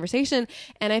of conversation?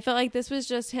 And I felt like this was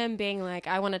just him being like,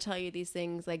 I want to tell you these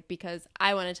things like because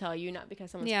I want to tell you, not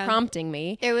because someone's prompting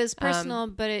me. It was personal,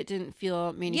 but it didn't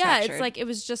feel manufactured. Yeah, it's like it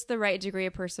was just the right degree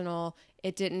of personal.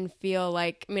 It didn't feel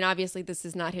like, I mean, obviously this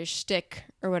is not his shtick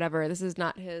or whatever. This is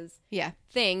not his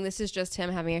thing. This is just him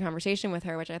having a conversation with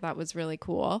her, which I thought was really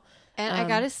cool. And I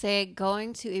gotta say,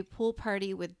 going to a pool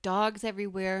party with dogs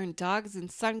everywhere and dogs in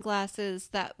sunglasses,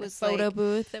 that was photo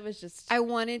booth. It was just, I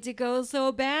wanted to go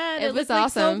so bad. It was looked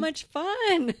awesome. Like so much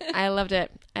fun. I loved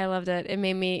it. It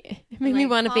made me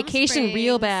want a vacation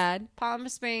real bad. Palm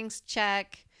Springs,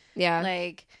 check. Yeah.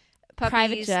 Like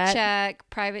puppies, check.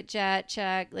 Private jet,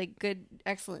 check. Like good,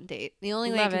 excellent date. The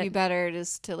only way it could be better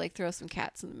is to like throw some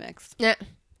cats in the mix. Yeah.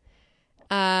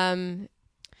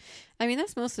 I mean,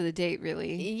 that's most of the date,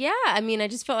 really. Yeah, I mean, I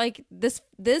just felt like this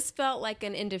felt like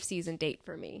an end of season date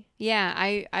for me. Yeah,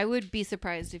 I would be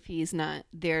surprised if he's not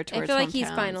there towards I feel like he's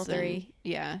final 3.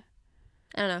 Yeah.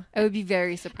 I don't know. I would be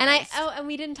very surprised. And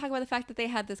we didn't talk about the fact that they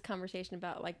had this conversation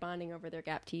about like bonding over their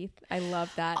gap teeth. I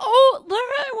love that. Oh, Laura,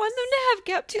 I want them to have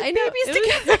gap tooth babies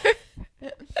together.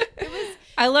 It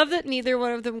I love that neither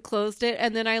one of them closed it,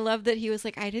 and then I love that he was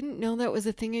like, I didn't know that was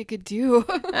a thing I could do.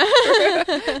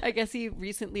 I guess he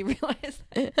recently realized.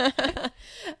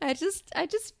 I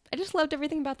just loved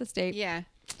everything about this date. Yeah.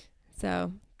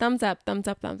 So thumbs up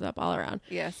all around.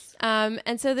 Yes.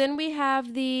 And so then we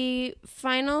have the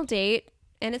final date,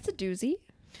 and it's a doozy.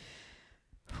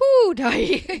 Whoo,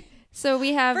 Dottie. So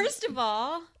we have, First of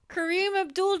all, Kareem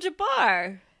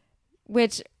Abdul-Jabbar,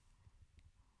 which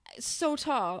is so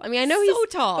tall. I mean, I know so he's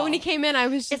tall. But when he came in, I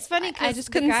was just, It's funny I because just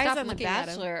the couldn't guys stop on The looking at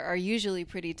him. Bachelor are usually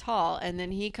pretty tall, and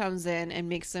then he comes in and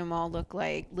makes them all look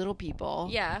like little people.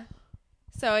 Yeah.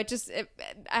 So I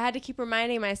had to keep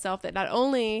reminding myself that not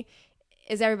only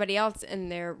is everybody else in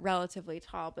there relatively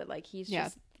tall, but like he's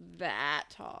just that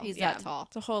tall. He's that tall.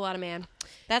 It's a whole lot of man.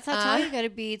 That's how tall you got to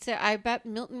be. I bet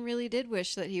Milton really did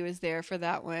wish that he was there for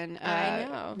that one. I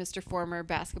know. Mr. Former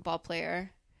basketball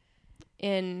player.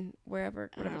 In whatever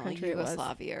country it was.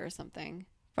 Yugoslavia or something.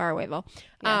 Far away, though.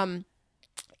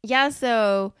 Yeah.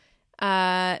 So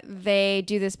they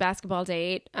do this basketball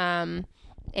date, and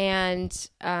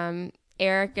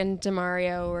Eric and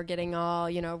Demario were getting all,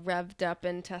 revved up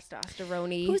and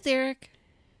testosterone-y. Who's Eric?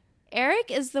 Eric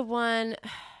is the one,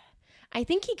 I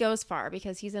think he goes far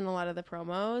because he's in a lot of the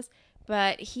promos,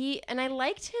 but I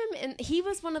liked him, and he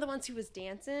was one of the ones who was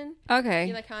dancing. Okay.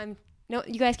 You like how no,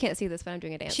 you guys can't see this, but I'm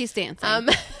doing a dance. She's dancing.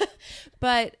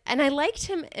 And I liked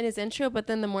him in his intro, but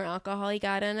then the more alcohol he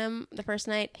got in him the first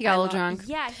night, He got a little drunk.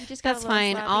 Yeah, he just got That's a little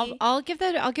fine. sloppy. I'll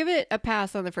give it a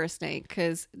pass on the first night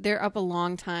because they're up a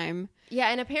long time. Yeah,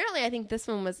 and apparently I think this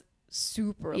one was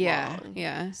super long.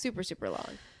 Yeah. Super, super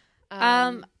long.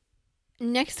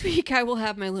 Next week I will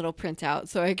have my little printout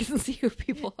so I can see who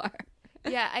people are.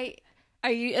 Yeah,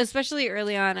 especially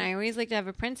early on, I always like to have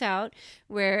a printout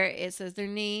where it says their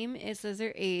name, it says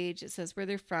their age, it says where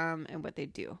they're from, and what they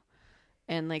do,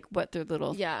 and like what their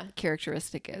little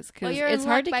characteristic is. Because it's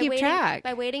hard to keep track.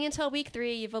 By waiting until week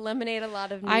 3, you've eliminated a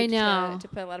lot of need I know to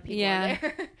put a lot of people in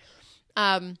there.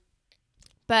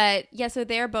 But yeah, so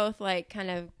they're both like kind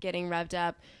of getting revved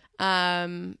up.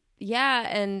 And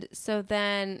so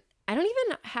then I don't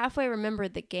even halfway remember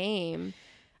the game.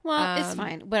 Well, it's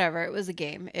fine. Whatever. It was a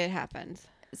game. It happened.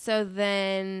 So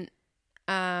then,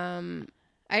 I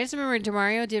just remember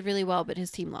Demario did really well, but his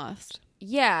team lost.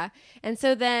 Yeah. And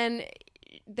so then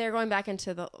they're going back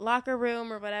into the locker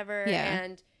room or whatever. Yeah.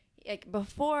 And like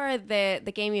before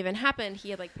the game even happened, he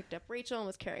had like picked up Rachel and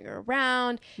was carrying her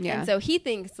around. Yeah. And so he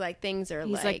thinks like things are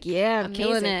He's like, yeah, I'm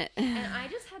killing it. And I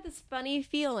just had this funny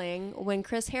feeling when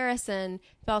Chris Harrison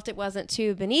felt it wasn't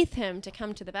too beneath him to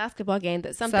come to the basketball game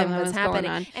that something was happening.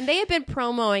 Going on. And they had been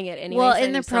promoing it anyway. Well, so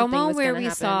in the promo where we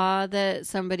happen. saw that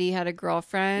somebody had a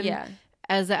girlfriend, yeah.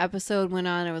 As the episode went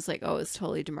on, I was like, oh, it's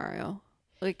totally Demario.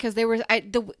 Like, because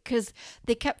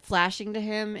they kept flashing to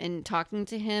him and talking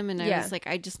to him, and I was like,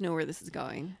 I just know where this is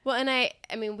going. Well, and I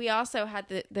mean, we also had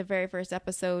the very first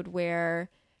episode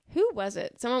where who was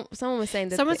it? Someone was saying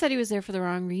that someone said he was there for the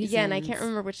wrong reason. Yeah, and I can't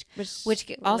remember which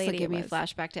also gave me a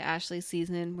flashback to Ashley's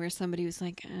season where somebody was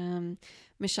like,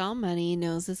 Michelle Money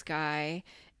knows this guy.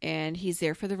 And he's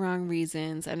there for the wrong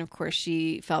reasons. And of course,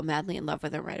 she fell madly in love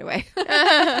with him right away.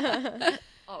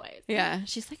 Always. Yeah.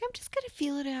 She's like, I'm just going to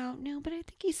feel it out. No, but I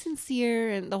think he's sincere.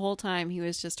 And the whole time he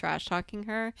was just trash talking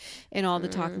her and all the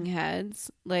talking heads.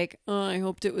 Like, oh, I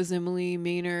hoped it was Emily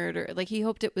Maynard. Or like he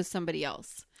hoped it was somebody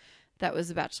else that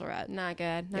was a bachelorette. Not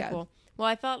good. Not cool. Well,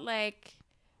 I felt like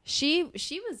she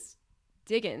was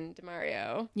digging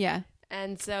Demario. Yeah.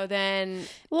 And so then.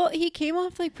 Well, he came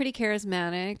off like pretty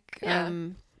charismatic. Yeah.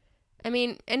 I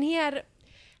mean, and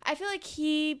I feel like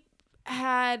he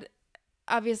had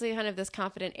obviously kind of this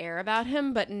confident air about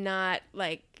him, but not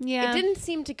like, it didn't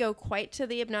seem to go quite to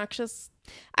the obnoxious.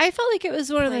 I felt like it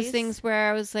was one of those things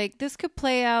where I was like, this could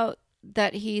play out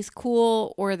that he's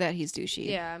cool or that he's douchey.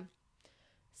 Yeah.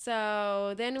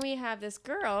 So then we have this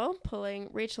girl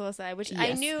pulling Rachel aside, which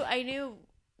I knew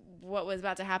what was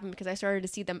about to happen because I started to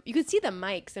see them. You could see the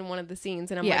mics in one of the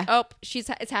scenes, and I'm like, "Oh,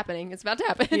 it's happening! It's about to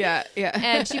happen!" Yeah.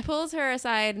 And she pulls her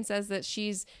aside and says that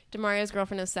she's Demario's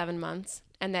girlfriend of 7 months,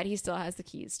 and that he still has the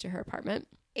keys to her apartment,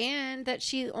 and that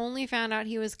she only found out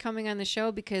he was coming on the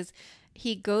show because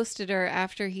he ghosted her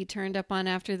after he turned up on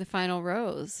After the Final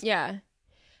Rose. Yeah,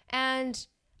 and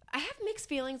I have mixed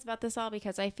feelings about this all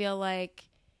because I feel like,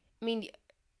 I mean,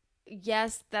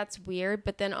 yes, that's weird,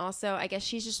 but then also I guess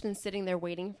she's just been sitting there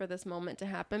waiting for this moment to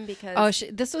happen because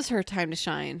this was her time to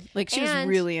shine. Like she was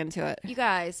really into it. You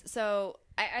guys, so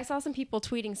I saw some people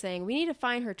tweeting saying we need to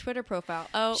find her Twitter profile.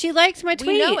 Oh, She liked my tweet.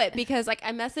 we know it because like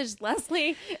I messaged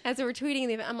Leslie as we were tweeting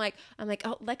the event. I'm like,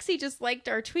 oh, Lexi just liked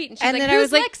our tweet, and she's And like, then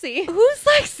who's I was like, Lexi? Who's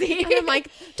Lexi? And I'm like,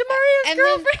 Demario's And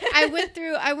girlfriend.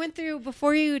 then I went through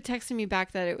before you texted me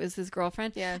back that it was his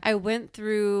girlfriend. Yeah. I went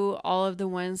through all of the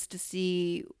ones to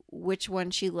see which one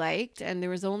she liked, and there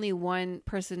was only one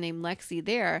person named Lexi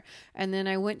there. And then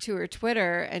I went to her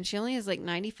Twitter, and she only has like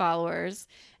 90 followers.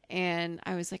 And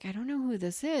I was like, I don't know who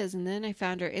this is. And then I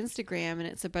found her Instagram, and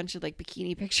it's a bunch of like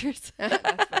bikini pictures.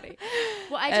 That's funny.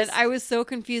 Well, I was so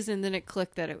confused, and then it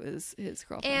clicked that it was his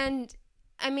girlfriend. And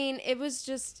I mean,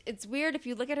 it's weird if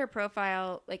you look at her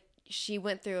profile, like she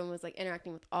went through and was like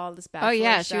interacting with all this Bachelor oh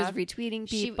yeah, stuff. she was retweeting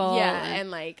people. and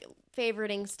like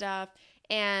favoriting stuff.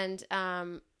 And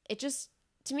it just,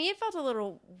 to me, it felt a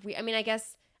little weird. I mean, I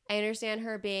guess I understand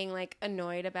her being like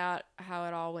annoyed about how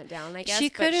it all went down, I guess. She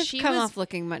could have come off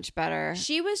looking much better.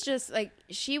 She was just like,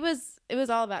 it was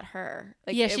all about her.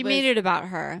 Like, yeah, she made it about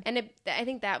her. And I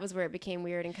think that was where it became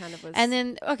weird and kind of was. And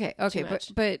then, okay, too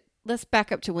much. but let's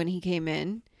back up to when he came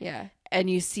in. Yeah. And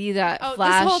you see that Oh,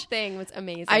 flash. this whole thing was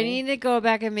amazing. I need to go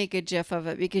back and make a GIF of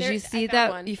it because you see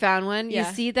that one. you found one. Yeah.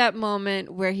 You see that moment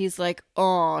where he's like,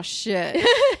 "Oh shit,"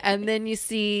 and then you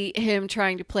see him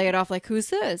trying to play it off like, "Who's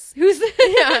this? Who's this?"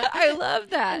 Yeah. I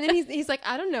love that. And then he's like,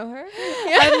 I don't know her.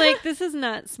 I'm like, this is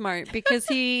not smart because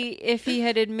if he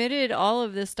had admitted all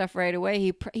of this stuff right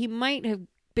away, he might have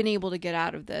been able to get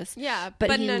out of this. Yeah,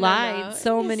 but he no. lied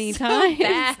so He's many so times,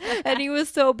 bad. and he was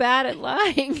so bad at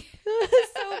lying.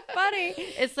 So funny.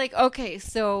 It's like, okay,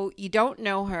 so you don't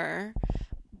know her,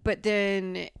 but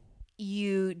then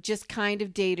you just kind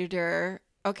of dated her.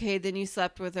 Okay, then you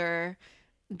slept with her.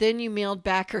 Then you mailed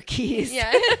back her keys.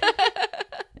 Yeah.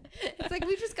 It's like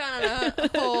we've just gone on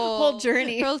a whole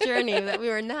journey that we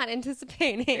were not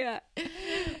anticipating. Yeah.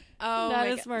 Oh, Not my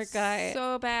a God. smart guy.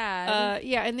 So bad.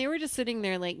 Yeah, and they were just sitting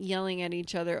there like yelling at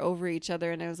each other over each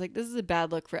other, and I was like, this is a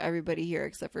bad look for everybody here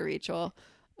except for Rachel.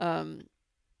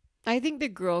 I think the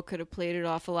girl could have played it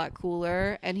off a lot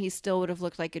cooler, and he still would have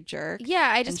looked like a jerk. Yeah,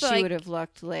 I just and feel she like would have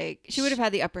looked like she would have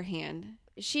had the upper hand.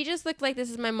 she just looked like this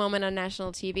is my moment on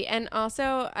national TV. And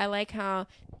also, I like how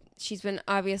she's been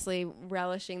obviously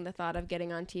relishing the thought of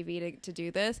getting on TV to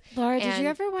do this. Laura, did And- you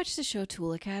ever watch the show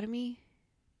Tool Academy?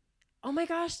 Oh my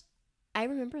gosh, I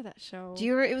remember that show. Do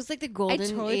you? It was like the golden I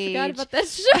totally age. forgot about that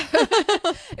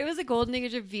show. It was a golden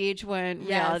age of VH1 Yes.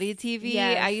 reality TV.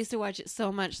 Yes. I used to watch it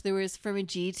so much. There was From a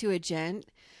G to a Gent.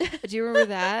 Do you remember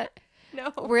that? No.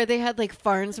 Where they had like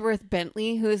Farnsworth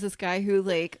Bentley, who is this guy who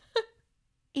like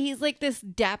he's like this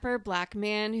dapper black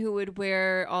man who would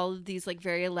wear all of these like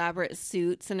very elaborate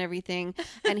suits and everything.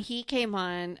 And he came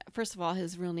on, first of all,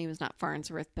 his real name is not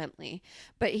Farnsworth Bentley,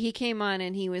 but he came on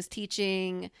and he was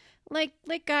teaching like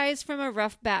guys from a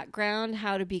rough background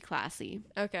how to be classy.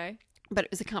 Okay. But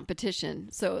it was a competition.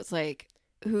 So it's like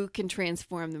who can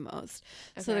transform the most.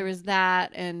 So Okay. there was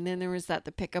that, and then there was the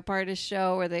pickup artist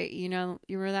show where they, you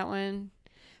remember that one?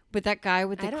 With that guy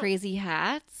with I the don't- crazy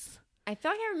hats? I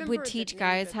feel like I remember Would the teach name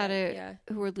guys of how it, to yeah.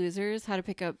 who were losers how to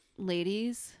pick up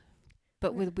ladies,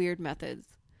 but with weird methods.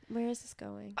 Where is this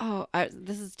going? Oh,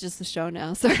 this is just a show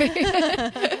now. Sorry,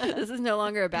 this is no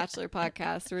longer a Bachelor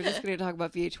podcast. We're just going to talk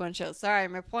about VH1 shows. Sorry,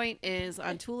 my point is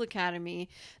on Tool Academy.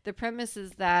 The premise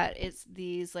is that it's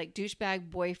these like douchebag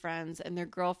boyfriends and their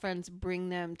girlfriends bring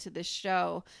them to the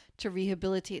show to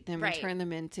rehabilitate them Right. and turn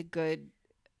them into good,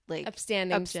 like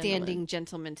Upstanding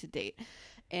gentlemen to date.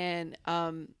 And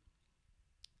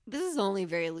this is only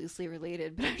very loosely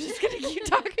related, but I'm just going to keep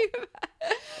talking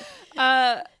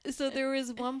about it. So there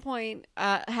was one point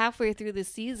halfway through the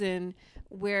season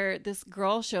where this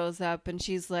girl shows up and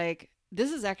she's like,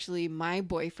 this is actually my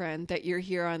boyfriend that you're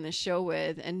here on the show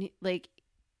with. And like,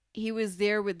 he was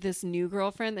there with this new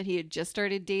girlfriend that he had just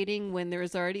started dating when there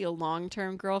was already a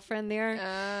long-term girlfriend there.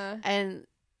 And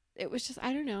it was just,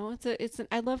 I don't know.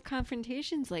 I love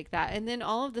confrontations like that. And then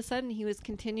all of a sudden he was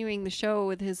continuing the show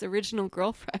with his original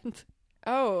girlfriend.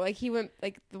 Oh, like he went,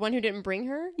 like the one who didn't bring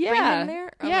her? Yeah. Bring him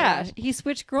there? Oh my Yeah. gosh. He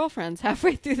switched girlfriends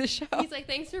halfway through the show. He's like,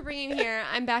 thanks for bringing me here.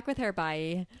 I'm back with her.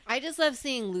 Bye. I just love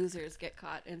seeing losers get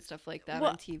caught and stuff like that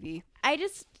Well, on TV. I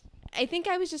think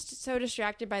I was just so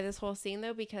distracted by this whole scene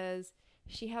though, because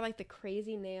she had like the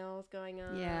crazy nails going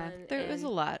on. Yeah. It was a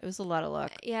lot. It was a lot of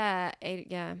luck. Yeah.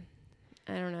 I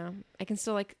don't know. I can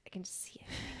still I can just see it.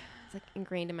 It's like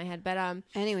ingrained in my head. But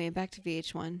Anyway, back to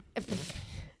VH1.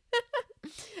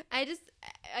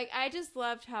 I just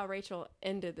loved how Rachel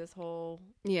ended this whole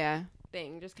Yeah.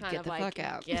 thing. Just kind Get of the like, fuck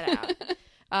out. get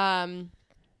out.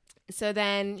 So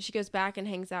then she goes back and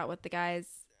hangs out with the guys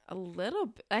a little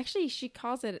bit. Actually, she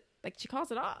calls it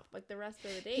off like the rest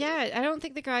of the date. Yeah, I don't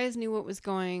think the guys knew what was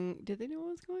going. Did they know what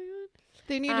was going on?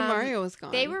 They knew Mario was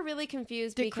gone. They were really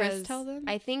confused. Did because Chris tell them?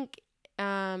 I think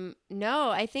no,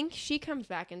 I think she comes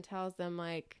back and tells them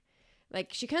like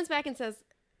she comes back and says,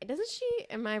 doesn't she?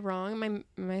 Am I wrong?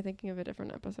 Am I thinking of a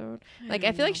different episode? I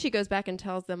feel like she goes back and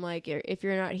tells them like, if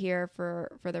you're not here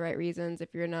for the right reasons, if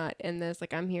you're not in this,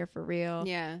 like I'm here for real.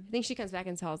 Yeah, I think she comes back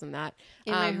and tells them that.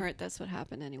 In my heart, that's what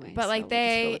happened anyway. But like we'll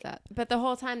just go with that. but the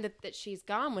whole time that she's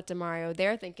gone with Demario,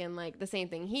 they're thinking like the same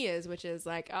thing he is, which is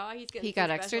like, oh, he got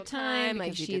extra time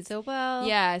like she did so well.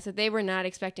 Yeah, so they were not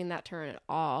expecting that turn at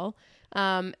all.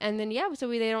 And then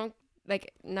they don't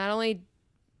like, not only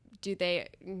do they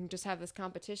just have this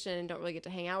competition and don't really get to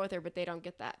hang out with her, but they don't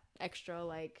get that extra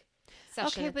like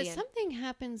session. Okay, at but the end. something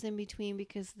happens in between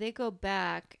because they go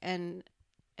back and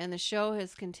the show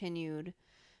has continued,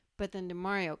 but then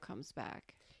Demario comes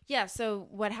back. Yeah, so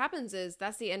what happens is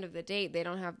that's the end of the date. They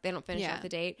don't finish off the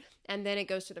date, and then it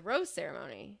goes to the rose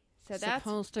ceremony. So that's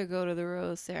supposed to go to the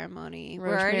rose ceremony.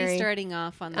 Rosemary, we're already starting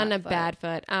off on a bad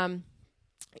foot.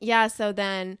 Yeah, so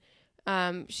then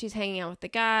she's hanging out with the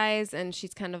guys, and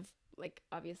she's kind of like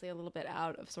obviously a little bit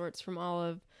out of sorts from all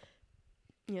of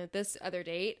this other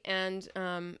date, and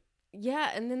and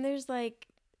then there's like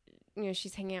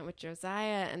she's hanging out with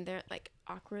Josiah, and they're like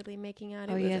awkwardly making out.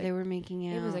 They were making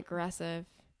out. It was aggressive.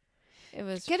 It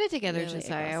was get it together, really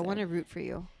Josiah. aggressive. I want to root for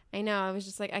you. I know. I was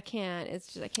just like, I can't. It's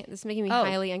just I can't. This is making me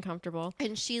highly uncomfortable.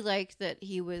 And she liked that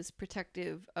he was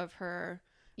protective of her.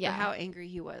 Yeah, how angry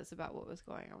he was about what was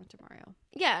going on with Demario.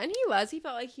 Yeah, and he was. He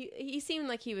felt like he seemed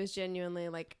like he was genuinely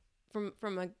like from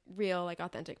a real like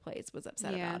authentic place was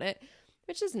upset about it,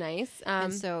 which is nice.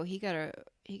 And so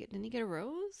didn't he get a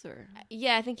rose or?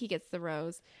 Yeah, I think he gets the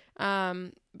rose.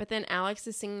 But then Alex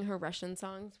is singing her Russian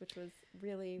songs, which was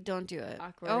really don't do it.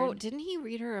 Awkward. Oh, didn't he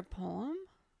read her a poem?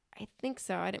 I think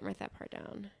so. I didn't write that part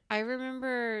down. I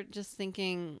remember just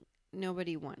thinking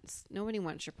nobody wants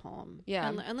your poem.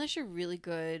 Yeah, unless you're really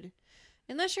good,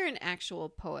 unless you're an actual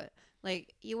poet.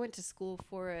 Like you went to school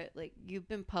for it. Like you've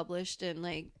been published in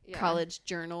like college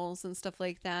journals and stuff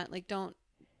like that. Like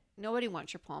nobody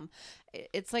wants your poem.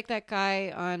 It's like that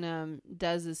guy on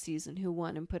Dez's season who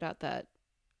won and put out that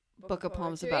book of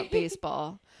poems about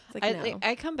baseball.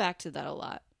 I come back to that a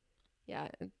lot. Yeah.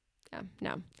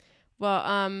 No.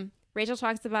 Well, Rachel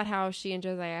talks about how she and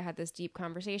Josiah had this deep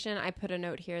conversation. I put a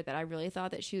note here that I really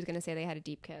thought that she was going to say they had a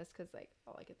deep kiss because like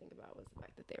all I could think about was the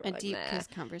fact that they were a deep kiss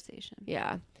conversation.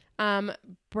 Yeah.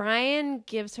 Brian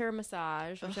gives her a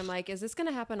massage, which I'm like, is this going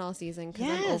to happen all season? Because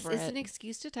I'm over it's an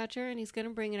excuse to touch her, and he's going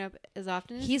to bring it up as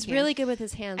often as he's really good with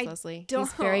his hands, Leslie.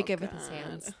 He's very good with his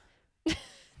hands.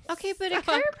 Okay, but a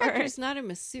chiropractor is not a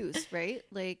masseuse, right?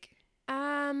 Like,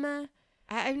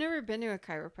 I've never been to a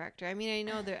chiropractor. I mean,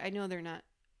 I know they're not,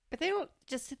 but they don't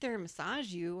just sit there and massage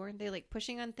you. Aren't they like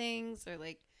pushing on things or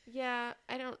like? Yeah,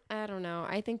 I don't know.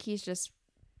 I think he's just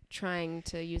trying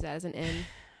to use that as an in.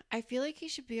 I feel like he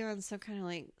should be on some kind of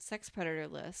like sex predator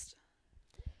list.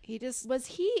 Was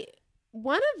he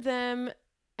one of them?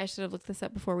 I should have looked this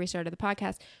up before we started the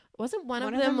podcast. Wasn't one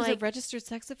of them was like a registered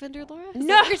sex offender, Laura?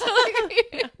 No,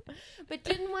 but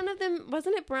didn't one of them?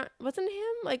 Wasn't him?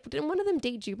 Like, didn't one of them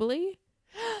date Jubilee?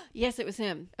 Yes, it was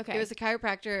him. Okay, it was a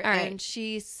chiropractor, and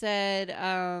she said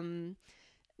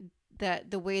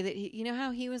that the way that he, how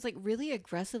he was like really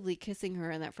aggressively kissing her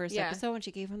in that first episode when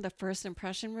she gave him the first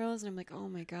impression rose, and I'm like, oh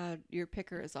my god, your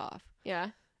picker is off. Yeah,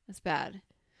 that's bad.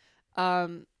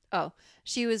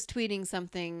 She was tweeting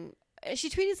something. She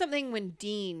tweeted something when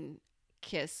Dean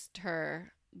kissed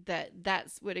her.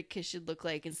 That's what a kiss should look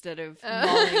like instead of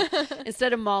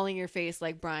mauling your face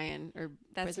like Brian or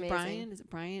that's amazing. Brian. Is it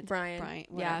Brian? Brian.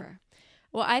 Whatever. Yeah.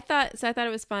 Well, I thought it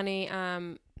was funny.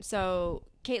 So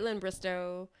Caitlin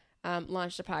Bristow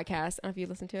launched a podcast. I don't know if you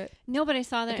listened to it. No, but I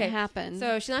saw that it happened.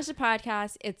 So she launched a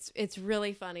podcast. It's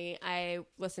really funny. I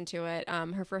listened to it.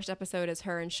 Her first episode is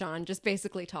her and Sean just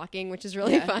basically talking, which is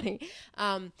really funny.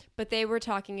 But they were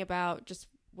talking about just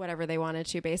whatever they wanted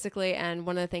to basically, and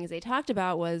one of the things they talked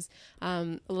about was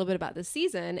a little bit about the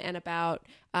season and about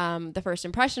the first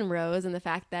impression rose and the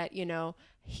fact that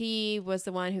he was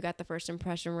the one who got the first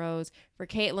impression rose for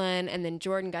Caitlin, and then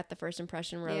Jordan got the first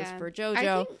impression rose for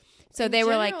JoJo. So they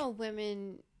were like,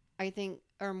 women, I think,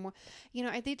 are more.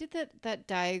 They did that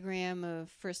diagram of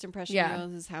first impression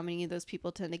roses. How many of those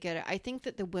people tend to get it? I think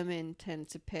that the women tend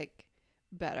to pick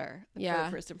better. Yeah.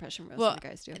 For first impression roast Well, than the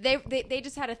guys do. they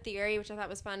just had a theory, which I thought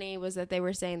was funny, was that they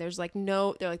were saying there's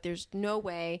no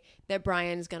way that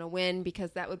Brian's gonna win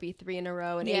because that would be 3 in a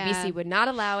row, and Yeah. ABC would not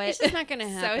allow it. It's just not going to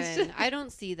So happen. it's just- I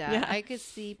don't see that. Yeah. I could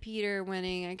see Peter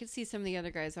winning. I could see some of the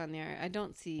other guys on there. I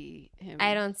don't see him.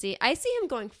 I see him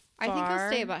going far. I think he'll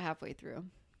stay about halfway through.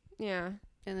 Yeah.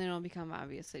 And then it'll become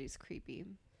obvious that he's creepy.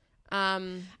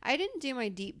 Um. I didn't do my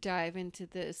deep dive into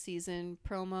the season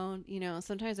promo. You know,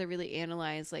 sometimes I really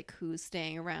analyze like who's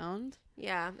staying around.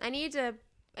 Yeah. I need to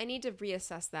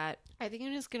reassess that. I think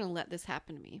I'm just gonna let this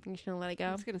happen to me. I'm just gonna let it go.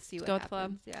 I'm just gonna see Let's what go with the flow.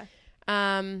 happens. Yeah.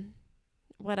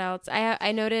 What else?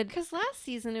 I noted. Because last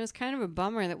season it was kind of a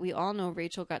bummer that we all know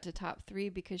Rachel got to top 3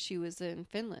 because she was in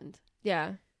Finland.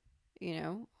 Yeah. You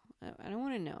know, I don't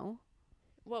want to know.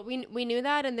 Well, we knew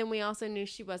that, and then we also knew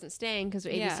she wasn't staying because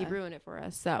ABC Yeah. ruined it for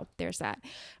us. So there's that.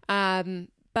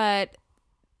 But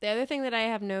the other thing that I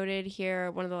have noted here,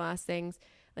 one of the last things,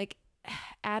 like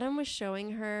Adam was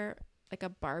showing her like a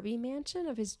Barbie mansion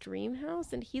of his dream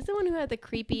house, and he's the one who had the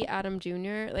creepy Adam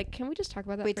Jr. Like, can we just talk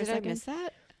about that? Wait, for a did I second? miss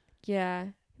that? Yeah,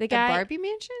 the A guy. Barbie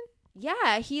mansion?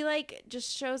 Yeah, he like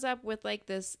just shows up with like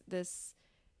this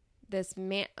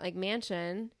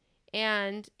mansion,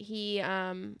 and he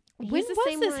When he's the was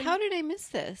same this? one- How did I miss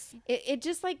this? It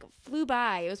just like flew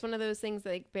by. It was one of those things that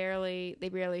like they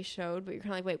barely showed, but you're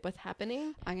kind of like, wait, what's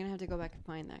happening? I'm gonna have to go back and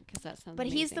find that because that sounds. But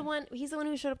he's the amazing. one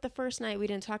who showed up the first night. We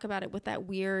didn't talk about it with that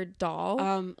weird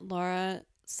doll. Laura,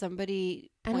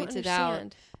 somebody I don't pointed out.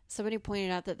 understand. Somebody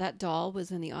pointed out that doll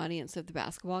was in the audience of the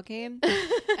basketball game,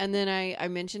 and then I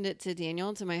mentioned it to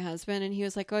Daniel, to my husband, and he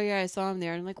was like, "Oh yeah, I saw him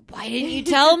there." And I'm like, "Why didn't you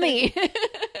tell me?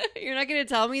 You're not gonna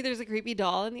tell me there's a creepy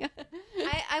doll in the."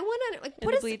 I want to like In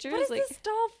what the is bleachers, what is like- this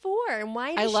doll for, and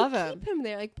why does love she him. keep him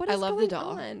there? Like, what is I love going the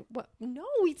doll. on? What? No,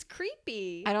 he's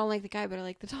creepy. I don't like the guy, but I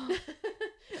like the doll.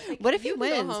 Like, What if he you can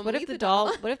go wins? home, What if leave the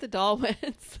doll? What if the doll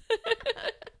wins?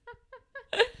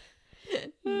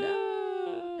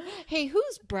 No. Hey,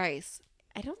 who's Bryce?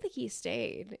 I don't think he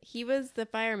stayed. He was the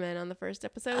fireman on the first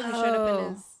episode who showed up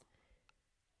in his.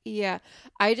 Yeah,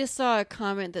 I just saw a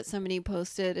comment that somebody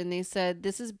posted, and they said,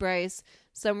 "This is Bryce.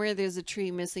 Somewhere there's a tree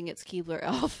missing its Keebler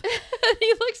elf."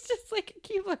 He looks just like a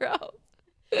Keebler elf.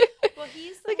 Well,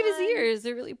 he's the Look at his one- ears;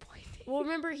 they're really pointy. Well,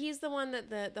 remember, he's the one that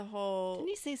the whole. Didn't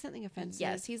he say something offensive?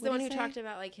 Yes, he's the What'd one he who say? talked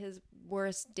about like his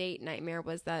worst date nightmare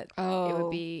was that it Oh,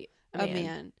 would be a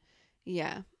man.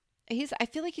 Yeah, I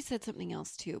feel like he said something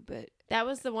else too, but That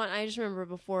was the one I just remember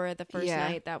before the first Yeah.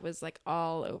 night. That was like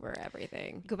all over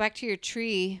everything. go back to your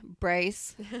tree,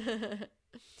 Bryce.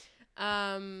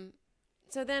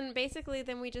 So then basically,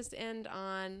 then we just end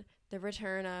on the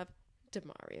return of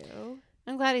Demario.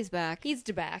 I'm glad he's back. He's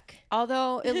back.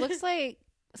 Although it looks like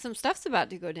some stuff's about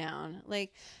to go down.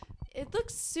 Like, It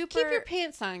looks super. keep your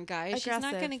pants on, guys. She's not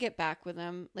aggressive. going to get back with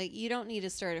him. Like, you don't need to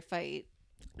start a fight.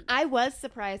 I was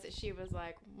surprised that she was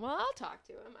like, "Well, I'll talk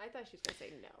to him." I thought she was gonna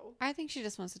say no. I think she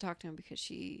just wants to talk to him because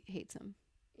she hates him.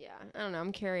 Yeah, I don't know.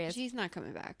 I'm curious. She's not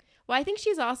coming back. Well, I think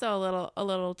she's also a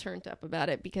little turned up about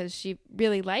it because she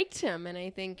really liked him, and I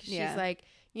think she's Yeah. like,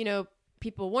 you know,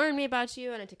 people warned me about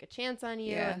you, and I took a chance on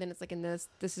you, Yeah. and then it's like, in this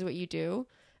is what you do.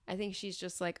 I think she's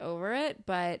just like over it,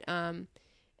 but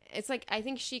it's like I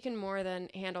think she can more than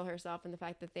handle herself in the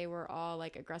fact that they were all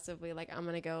like aggressively like, I'm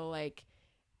gonna go like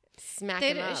smack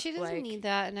him up. She doesn't like- need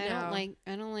that, and I no.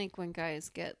 don't like when guys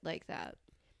get like that.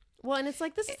 Well, and it's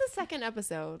like this is the second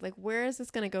episode. Like, where is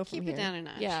this gonna go from Keep here? it down a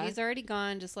notch. Yeah, She's already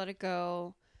gone. Just let it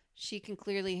go. She can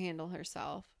clearly handle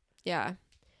herself. yeah.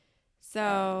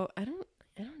 So I don't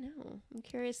know. I'm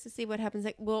curious to see what happens.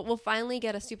 Like, we'll finally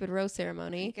get a stupid rose I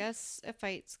ceremony. guess a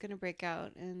fight's gonna break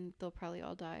out, and they'll probably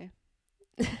all die.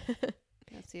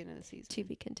 That's the end of the season. To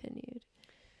be continued.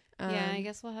 Yeah, I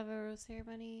guess we'll have a rose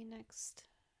ceremony next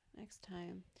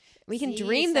time. we can See,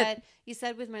 dream that. you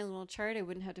said with my little chart I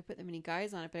wouldn't have to put that many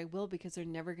guys on it, but I will because they're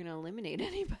never going to eliminate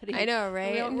anybody. I know,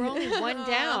 right? We're only one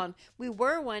down. We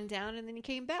were one down, and then he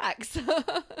came back. So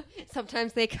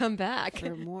Sometimes they come back.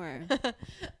 for more.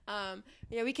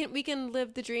 Yeah, we can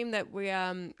live the dream that we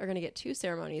are going to get 2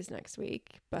 ceremonies next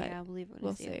week, but yeah, I'll believe it when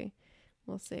we'll I see it. see.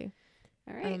 We'll see.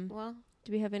 All right. Um, Well,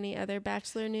 Do we have any other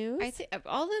Bachelor news? I think of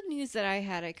all the news that I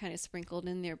had, I kind of sprinkled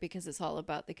in there because it's all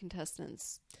about the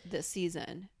contestants this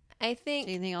season. I think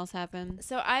Anything else happen?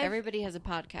 so. Everybody has a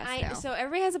podcast now. So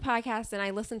everybody has a podcast, and I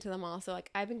listen to them all. So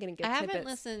like I've been getting good I haven't tidbits.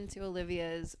 listened to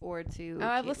Olivia's or to Oh,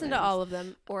 I've listened to Caitlin's all of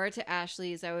them. or to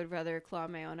Ashley's. I would rather claw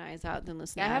my own eyes out than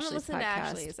listen I to haven't Ashley's listened podcast. to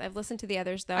Ashley's. I've listened to the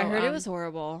others though. I heard it was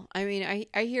horrible. I mean,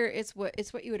 I hear it's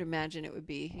what you would imagine it would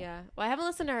be. Yeah. Well, I haven't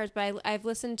listened to hers, but I've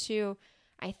listened to.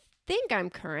 think I'm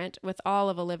current with all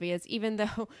of Olivia's, even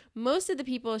though most of the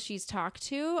people she's talked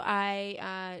to,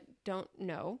 I don't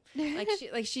know.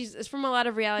 She's from a lot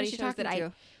of reality Who's she shows that talking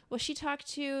to? Well, she talked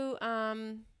to,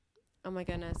 oh my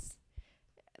goodness,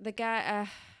 the guy,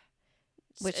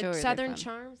 Which show are they Southern from?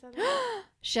 Charm.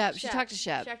 Shep. She talked to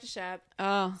Shep. She talked to Shep.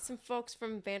 Oh, Some folks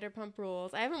from Vanderpump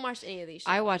Rules. I haven't watched any of these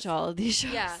shows. I watch all of these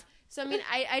shows. Yeah. So, I mean,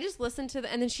 I just listened to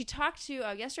and then she talked to,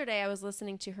 yesterday I was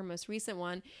listening to her most recent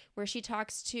one where she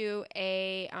talks to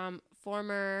a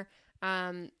former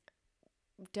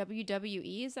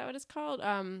WWE, is that what it's called?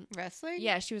 Wrestling?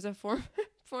 Yeah, she was a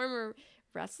former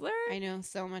wrestler. I know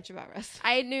so much about wrestling.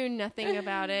 I knew nothing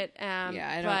about it.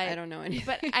 I don't know anything.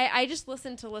 But I just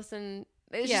listened to listen.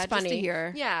 It's yeah, just funny to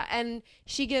hear. Yeah, and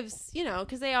she gives,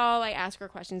 because they all ask her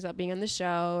questions about being on the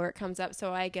show, or it comes up,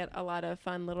 so I get a lot of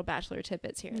fun little Bachelor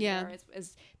tidbits here. And yeah,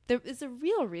 there is a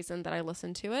real reason that I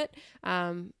listen to it,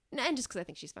 and just because I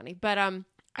think she's funny. But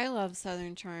I love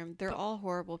Southern Charm. They're all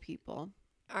horrible people.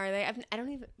 Are they? I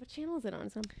don't even. What channel is it on?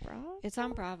 Is it on Bravo? It's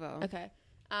on Bravo. Okay.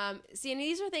 See, and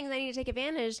these are things I need to take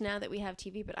advantage now that we have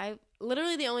TV. But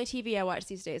literally the only TV I watch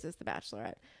these days is The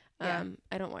Bachelorette. Yeah.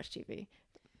 I don't watch TV.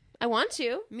 I want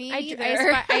to. Me either.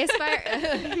 I aspire.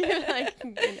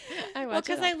 I watch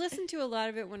because I listen to a lot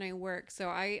of it when I work, so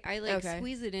I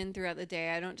squeeze it in throughout the day.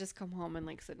 I don't just come home and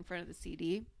sit in front of the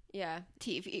CD. Yeah,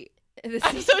 TV.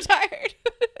 I'm so tired.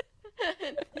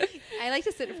 I like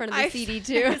to sit in front of the CD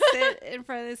too. I sit in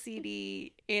front of the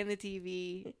CD and the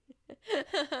TV.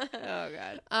 Oh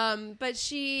God. But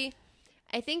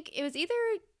I think it was either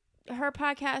her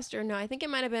podcast or no, I think it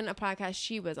might have been a podcast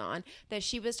she was on that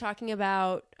she was talking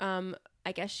about.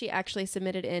 I guess she actually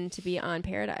submitted in to be on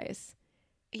Paradise.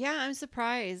 Yeah, I'm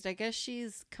surprised. I guess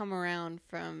she's come around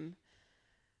from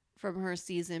her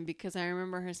season, because I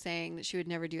remember her saying that she would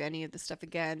never do any of the stuff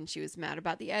again. She was mad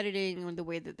about the editing and the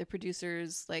way that the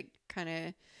producers kind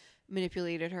of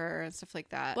manipulated her and stuff like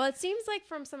that. Well, it seems like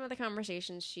from some of the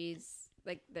conversations she's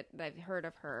that I've heard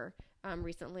of her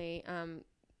recently,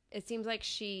 it seems like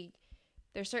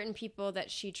there's certain people that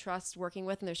she trusts working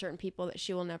with, and there's certain people that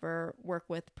she will never work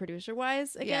with producer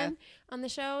wise again on the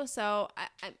show. So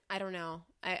I don't know.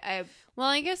 Well,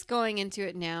 I guess going into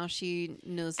it now, she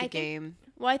knows the game.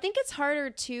 I think it's harder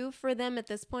too for them at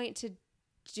this point to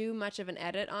do much of an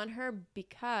edit on her,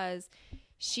 because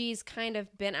she's kind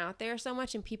of been out there so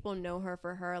much and people know her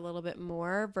for her a little bit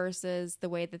more versus the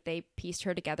way that they pieced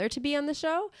her together to be on the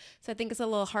show. So I think it's a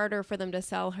little harder for them to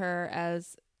sell her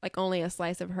as only a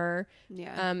slice of her.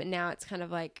 Yeah. Now it's kind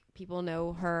of people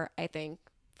know her, I think,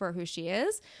 for who she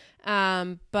is.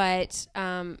 But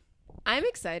I'm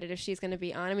excited if she's going to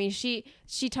be on. I mean, she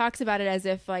talks about it as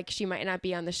if she might not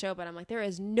be on the show, but I'm there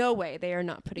is no way they are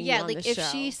not putting you on the show. If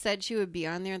she said she would be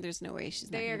on there, there's no way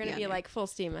she's not going to be full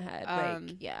steam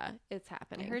ahead. Yeah, it's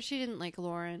happening. I heard she didn't like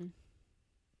Lauren.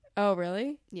 Oh,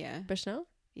 really? Yeah. Bushnell?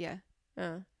 Yeah.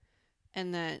 Oh.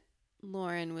 And that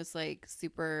Lauren was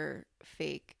super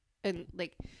fake, and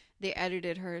they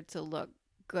edited her to look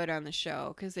good on the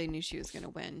show because they knew she was going to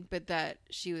win, but that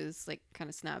she was kind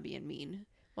of snobby and mean.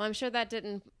 Well, I'm sure that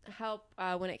didn't help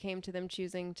when it came to them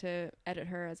choosing to edit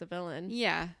her as a villain.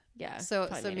 Yeah. Yeah. So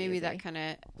maybe that kind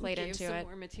of played gave into some it.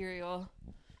 more material.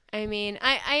 I mean,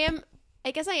 I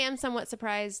guess I am somewhat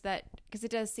surprised that, because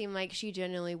it does seem like she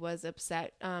genuinely was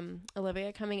upset,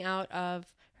 Olivia, coming out of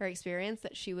her experience,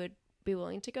 that she would be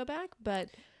willing to go back. But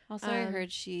also, I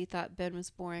heard she thought Ben was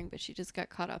boring, but she just got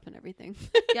caught up in everything.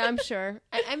 Yeah, I'm sure.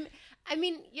 I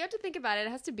mean, you have to think about it. It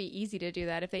has to be easy to do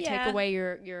that if they take away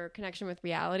your connection with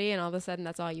reality, and all of a sudden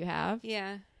that's all you have.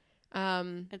 Yeah.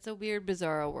 It's a weird,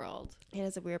 bizarro world. It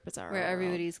is a weird, bizarre where world.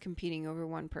 Everybody's competing over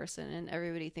one person, and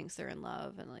everybody thinks they're in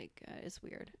love, and it's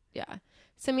weird. Yeah.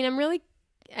 So I mean,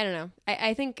 I don't know.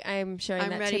 I think I'm sharing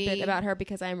that tidbit about her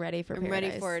because I'm ready for Paradise. I'm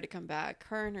ready for her to come back.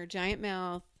 Her and her giant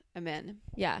mouth. I'm in.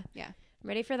 Yeah. Yeah. I'm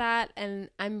ready for that, and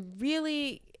I'm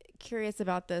really curious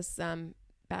about this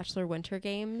Bachelor Winter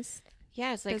Games.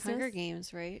 Yeah, it's Hunger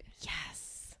Games, right?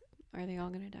 Yes. Are they all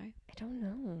gonna die? I don't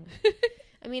know.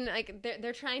 I mean,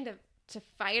 they're trying to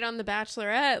fight on The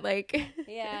Bachelorette.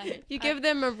 Yeah, you give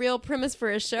them a real premise for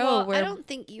a show. Well, I don't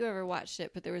think you ever watched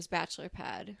it, but there was Bachelor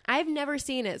Pad. I've never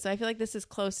seen it, so I feel like this is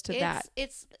close to that.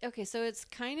 It's okay, so it's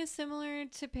kind of similar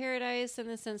to Paradise in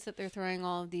the sense that they're throwing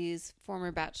all of these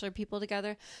former Bachelor people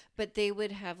together, but they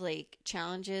would have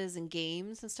challenges and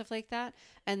games and stuff like that,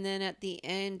 and then at the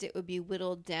end it would be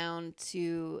whittled down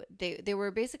to they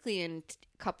were basically in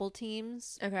couple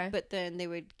teams. Okay. But then they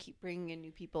would keep bringing in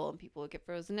new people, and people would get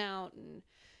frozen out, and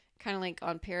kind of like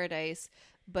on Paradise,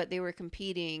 but they were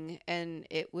competing, and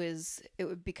it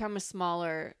would become a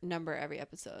smaller number every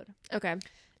episode. Okay.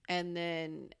 And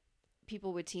then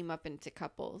people would team up into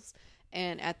couples,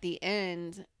 and at the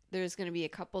end there's going to be a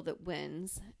couple that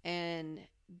wins, and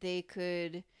they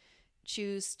could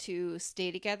choose to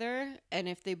stay together, and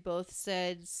if they both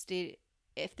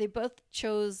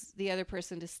chose the other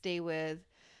person to stay with,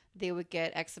 they would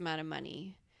get X amount of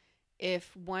money.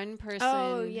 If one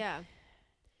person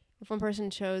if one person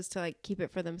chose to like keep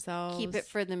it for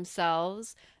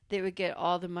themselves, they would get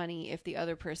all the money if the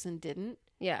other person didn't.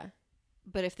 Yeah.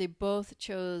 But if they both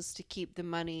chose to keep the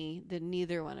money, then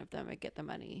neither one of them would get the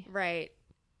money. Right.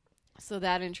 So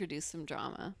that introduced some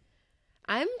drama.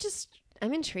 I'm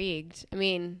intrigued. I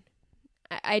mean,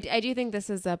 I do think this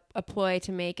is a ploy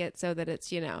to make it so that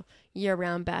it's,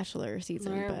 year-round Bachelor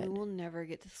season. Laura, but we will never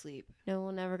get to sleep. No,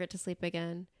 we'll never get to sleep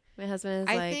again. My husband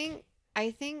is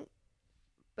I think,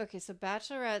 okay, so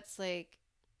Bachelorette's like,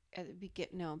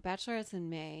 Bachelorette's in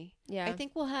May. Yeah. I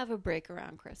think we'll have a break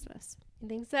around Christmas. You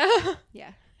think so?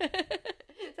 Yeah.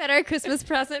 Is that our Christmas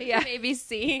present from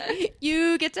ABC?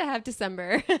 You get to have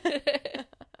December.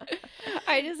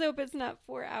 I just hope it's not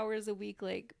 4 hours a week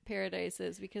like Paradise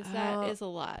is, because that is a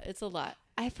lot. It's a lot.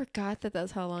 I forgot that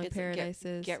that's how long Paradise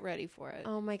is. Get ready for it.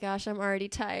 Oh my gosh, I'm already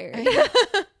tired.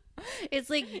 It's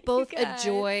like both a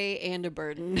joy and a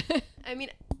burden. I mean,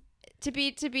 to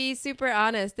be super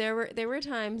honest, there were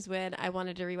times when I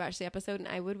wanted to rewatch the episode, and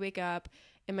I would wake up,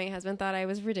 and my husband thought I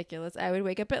was ridiculous. I would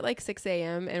wake up at like 6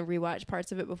 a.m. and rewatch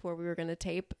parts of it before we were going to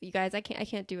tape. You guys, I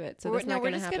can't do it. So that's not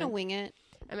going to happen. We're just going to wing it.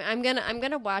 I mean, I'm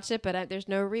gonna watch it, but there's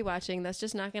no rewatching. That's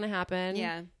just not going to happen.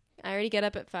 Yeah. I already get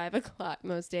up at 5 o'clock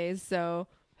most days, so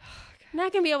I'm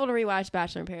not going to be able to rewatch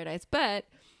Bachelor in Paradise. But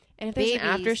and if there's an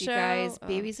after show, you guys,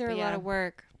 babies are a lot of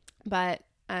work. But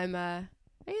I am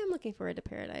looking forward to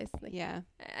Paradise. Like, yeah,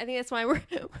 I think that's why we're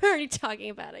already talking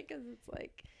about it, because it's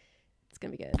like it's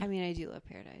gonna be good. I mean, I do love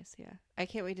Paradise. Yeah, I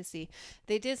can't wait to see.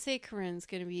 They did say Corinne's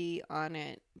gonna be on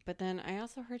it, but then I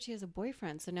also heard she has a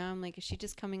boyfriend. So now I'm like, is she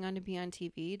just coming on to be on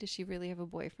TV? Does she really have a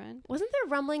boyfriend? Wasn't there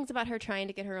rumblings about her trying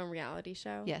to get her own reality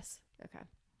show? Yes. Okay.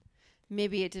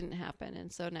 Maybe it didn't happen,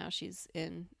 and so now she's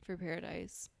in for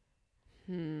Paradise.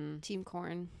 Team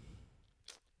Corn.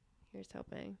 Here's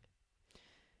hoping.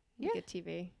 Yeah. Good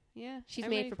TV. Yeah. She's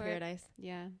made for Paradise. It.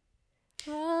 Yeah.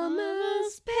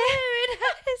 Almost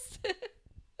Paradise.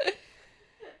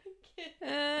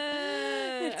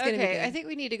 Okay, I think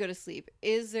we need to go to sleep.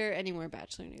 Is there any more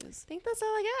Bachelor news? I think that's all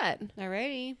I got.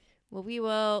 Alrighty. Well, we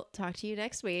will talk to you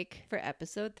next week for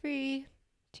episode 3.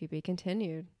 To be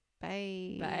continued.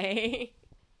 Bye. Bye.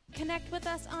 Connect with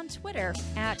us on Twitter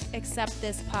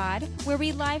 @AcceptThisPod, where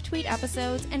we live tweet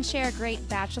episodes and share great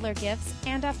Bachelor gifts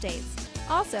and updates.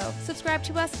 Also, subscribe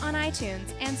to us on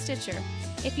iTunes and Stitcher.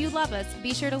 If you love us,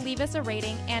 be sure to leave us a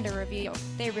rating and a review.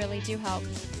 They really do help.